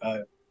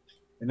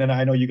 and then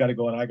I know you got to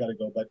go and I got to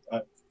go, but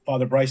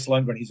Father Bryce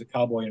Lundgren, he's a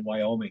cowboy in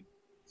Wyoming.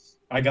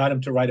 I got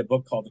him to write a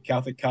book called The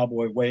Catholic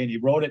Cowboy Way, and he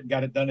wrote it and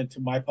got it done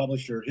into my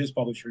publisher, his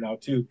publisher now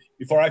too,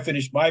 before I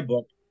finished my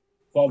book,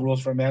 12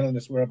 Rules for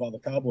Manliness, Where Have All the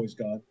Cowboys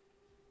Gone?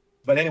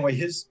 But anyway,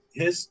 he's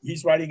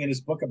writing in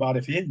his book about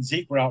if he and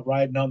Zeke were out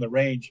riding on the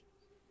range,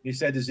 he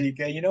said to Zeke,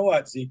 "Hey, you know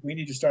what, Zeke, we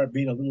need to start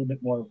being a little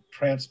bit more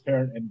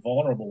transparent and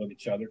vulnerable with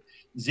each other."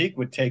 Zeke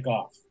would take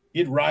off.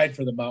 He'd ride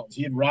for the mountains.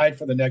 He'd ride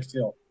for the next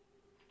hill.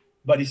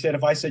 But he said,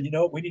 if I said,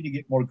 we need to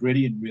get more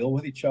gritty and real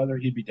with each other,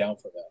 he'd be down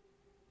for that.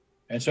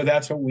 And so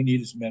that's what we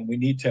need as men. We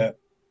need to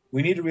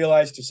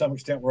realize to some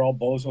extent we're all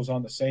bozos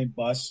on the same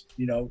bus.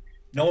 No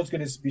one's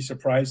going to be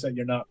surprised that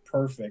you're not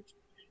perfect.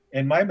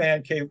 And my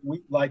man cave,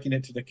 we liken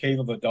it to the cave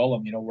of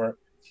Adullam, where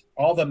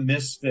all the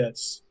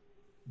misfits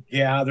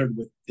gathered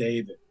with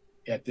David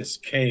at this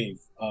cave.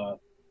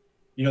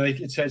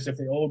 It says if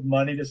they owed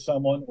money to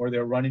someone or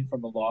they're running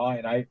from the law,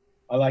 and I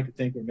like to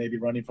think they're maybe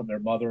running from their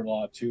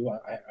mother-in-law too.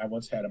 I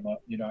once had a,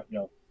 what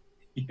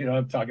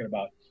I'm talking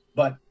about.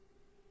 But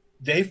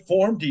they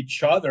formed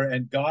each other,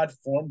 and God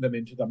formed them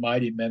into the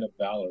mighty men of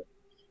valor.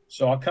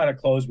 So I'll kind of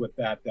close with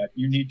that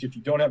you need to, if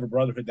you don't have a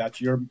brotherhood,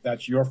 that's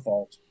your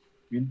fault.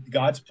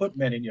 God's put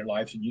men in your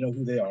lives, and you know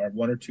who they are,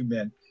 1 or 2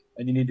 men,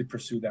 and you need to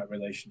pursue that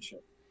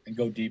relationship and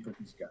go deep with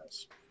these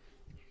guys.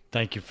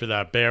 Thank you for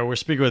that, Bear. We're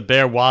speaking with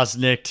Bear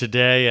Wozniak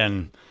today,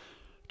 and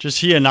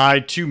just he and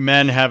I, 2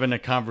 men having a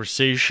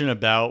conversation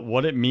about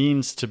what it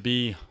means to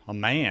be a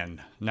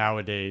man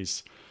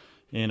nowadays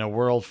in a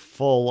world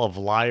full of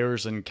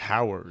liars and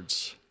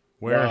cowards.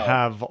 Where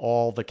have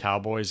all the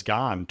cowboys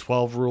gone?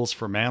 12 Rules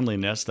for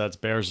Manliness. That's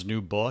Bear's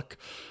new book.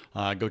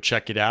 Go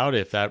check it out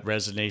if that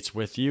resonates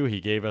with you. He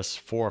gave us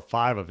 4 or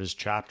 5 of his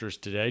chapters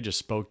today, just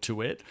spoke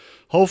to it.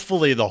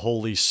 Hopefully the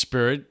Holy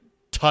Spirit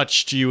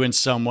touched you in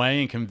some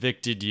way and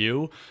convicted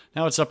you.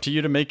 Now it's up to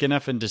you to make an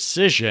effing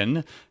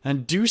decision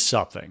and do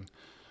something.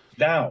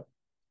 Now.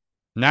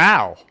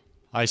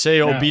 I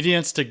say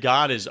obedience to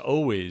God is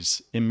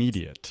always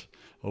immediate.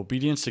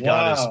 Obedience to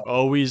God is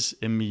always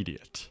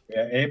immediate.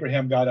 Yeah,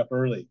 Abraham got up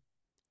early.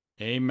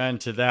 Amen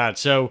to that.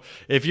 So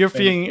if you're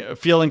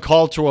feeling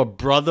called to a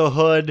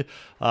brotherhood,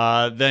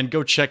 then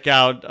go check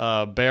out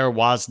Bear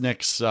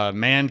Wozniak's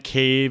Man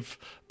Cave.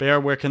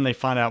 Bear, where can they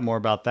find out more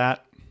about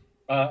that?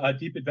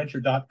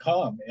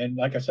 Deepadventure.com. And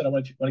like I said, I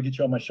want to get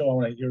you on my show. I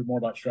want to hear more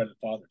about Shredded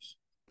Fathers.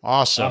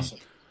 Awesome.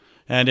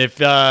 And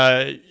if,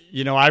 I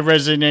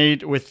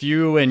resonate with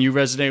you and you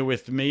resonate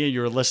with me,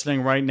 you're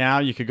listening right now,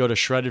 you could go to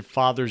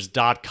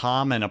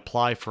shreddedfathers.com and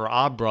apply for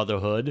our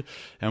brotherhood.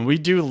 And we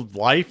do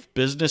life,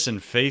 business,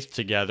 and faith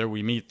together.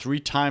 We meet 3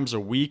 times a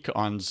week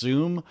on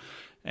Zoom.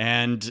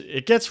 And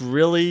it gets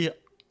we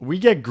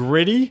get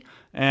gritty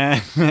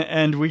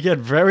and we get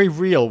very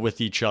real with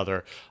each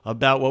other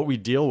about what we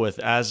deal with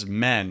as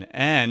men.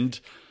 And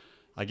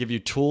I give you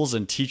tools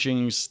and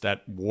teachings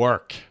that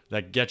work,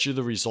 that get you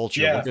the results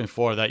you're looking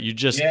for, that you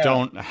just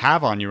don't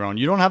have on your own.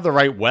 You don't have the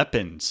right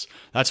weapons.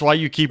 That's why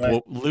you keep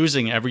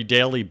losing every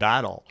daily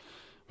battle.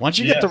 Once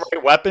you get the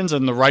right weapons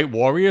and the right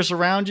warriors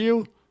around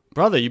you,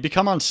 brother, you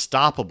become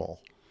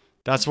unstoppable.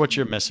 That's what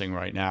you're missing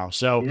right now.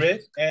 So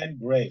grit and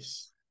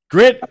grace.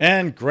 Grit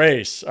and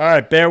grace. All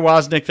right, Bear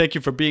Wozniak, thank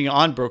you for being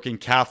on Broken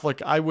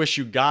Catholic. I wish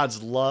you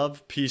God's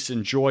love, peace,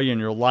 and joy in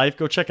your life.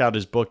 Go check out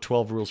his book,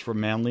 12 Rules for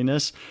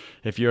Manliness,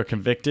 if you're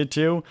convicted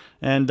to.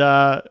 And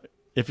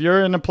if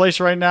you're in a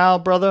place right now,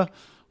 brother,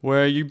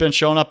 where you've been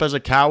showing up as a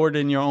coward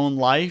in your own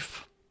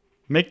life,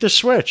 make the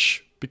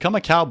switch. Become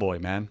a cowboy,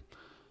 man.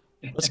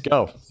 Let's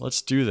go.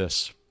 Let's do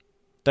this.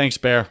 Thanks,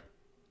 Bear.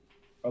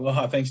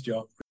 Aloha. Thanks,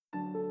 Joe.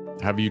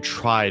 Have you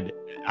tried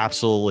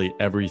absolutely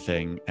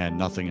everything and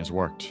nothing has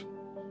worked?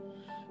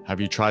 Have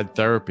you tried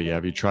therapy?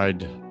 Have you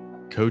tried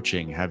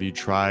coaching? Have you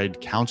tried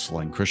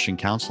counseling, Christian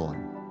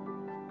counseling?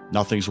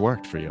 Nothing's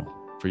worked for you,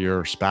 for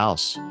your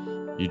spouse.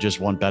 You just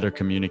want better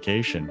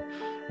communication.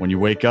 When you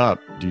wake up,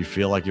 do you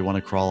feel like you want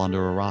to crawl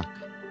under a rock?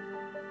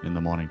 in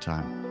the morning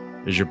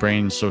time? Is your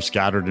brain so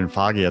scattered and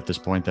foggy at this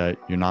point that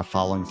you're not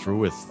following through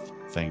with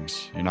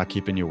things? You're not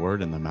keeping your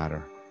word in the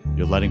matter.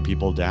 You're letting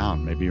people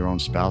down, maybe your own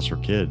spouse or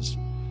kids.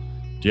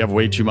 Do you have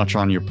way too much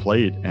on your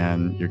plate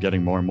and you're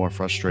getting more and more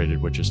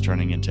frustrated, which is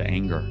turning into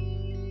anger?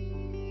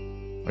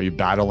 Are you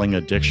battling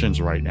addictions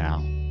right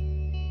now?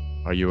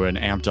 Are you an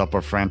amped up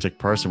or frantic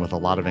person with a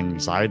lot of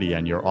anxiety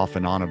and you're off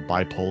and on of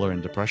bipolar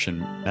and depression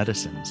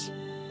medicines?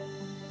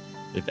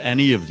 If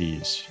any of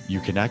these you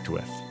connect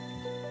with,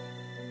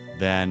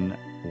 then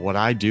what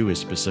I do is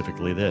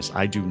specifically this.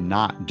 I do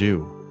not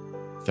do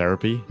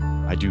therapy.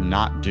 I do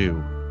not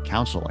do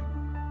counseling.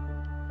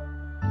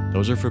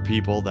 Those are for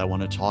people that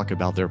want to talk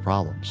about their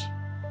problems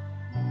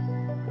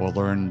or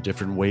learn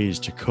different ways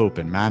to cope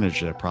and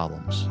manage their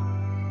problems.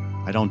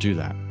 I don't do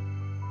that.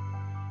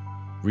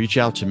 Reach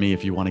out to me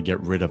if you want to get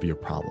rid of your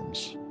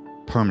problems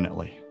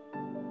permanently.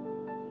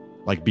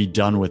 Like, be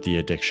done with the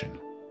addiction.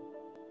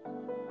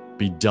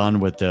 Be done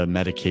with the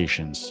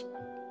medications.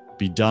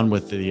 Be done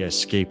with the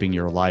escaping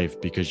your life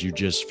because you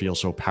just feel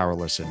so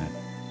powerless in it.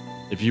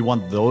 If you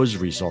want those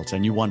results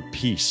and you want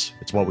peace,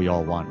 it's what we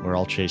all want. We're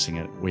all chasing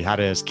it. We had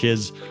it as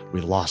kids.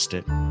 We lost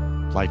it.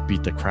 Life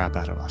beat the crap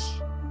out of us.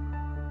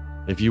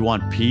 If you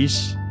want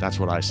peace, that's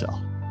what I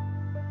sell.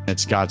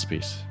 It's God's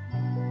peace.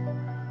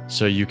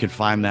 So you can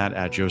find that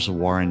at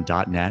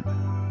josephwarren.net.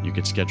 You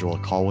can schedule a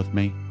call with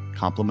me,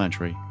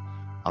 complimentary.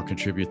 I'll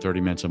contribute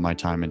 30 minutes of my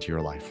time into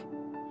your life.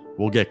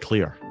 We'll get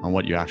clear on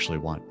what you actually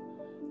want.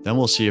 Then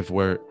we'll see if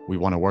we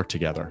want to work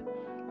together.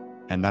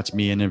 And that's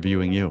me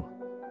interviewing you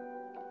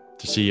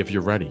to see if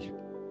you're ready.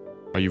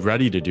 Are you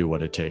ready to do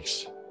what it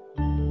takes?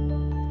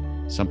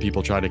 Some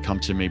people try to come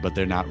to me, but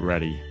they're not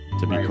ready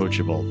to be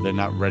coachable. They're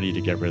not ready to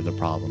get rid of the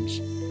problems.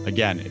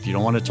 Again, if you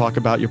don't want to talk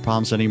about your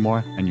problems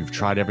anymore and you've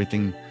tried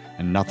everything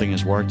and nothing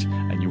has worked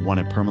and you want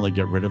to permanently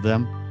get rid of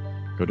them,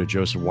 go to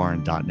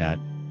josephwarren.net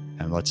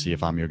and let's see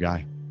if I'm your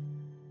guy.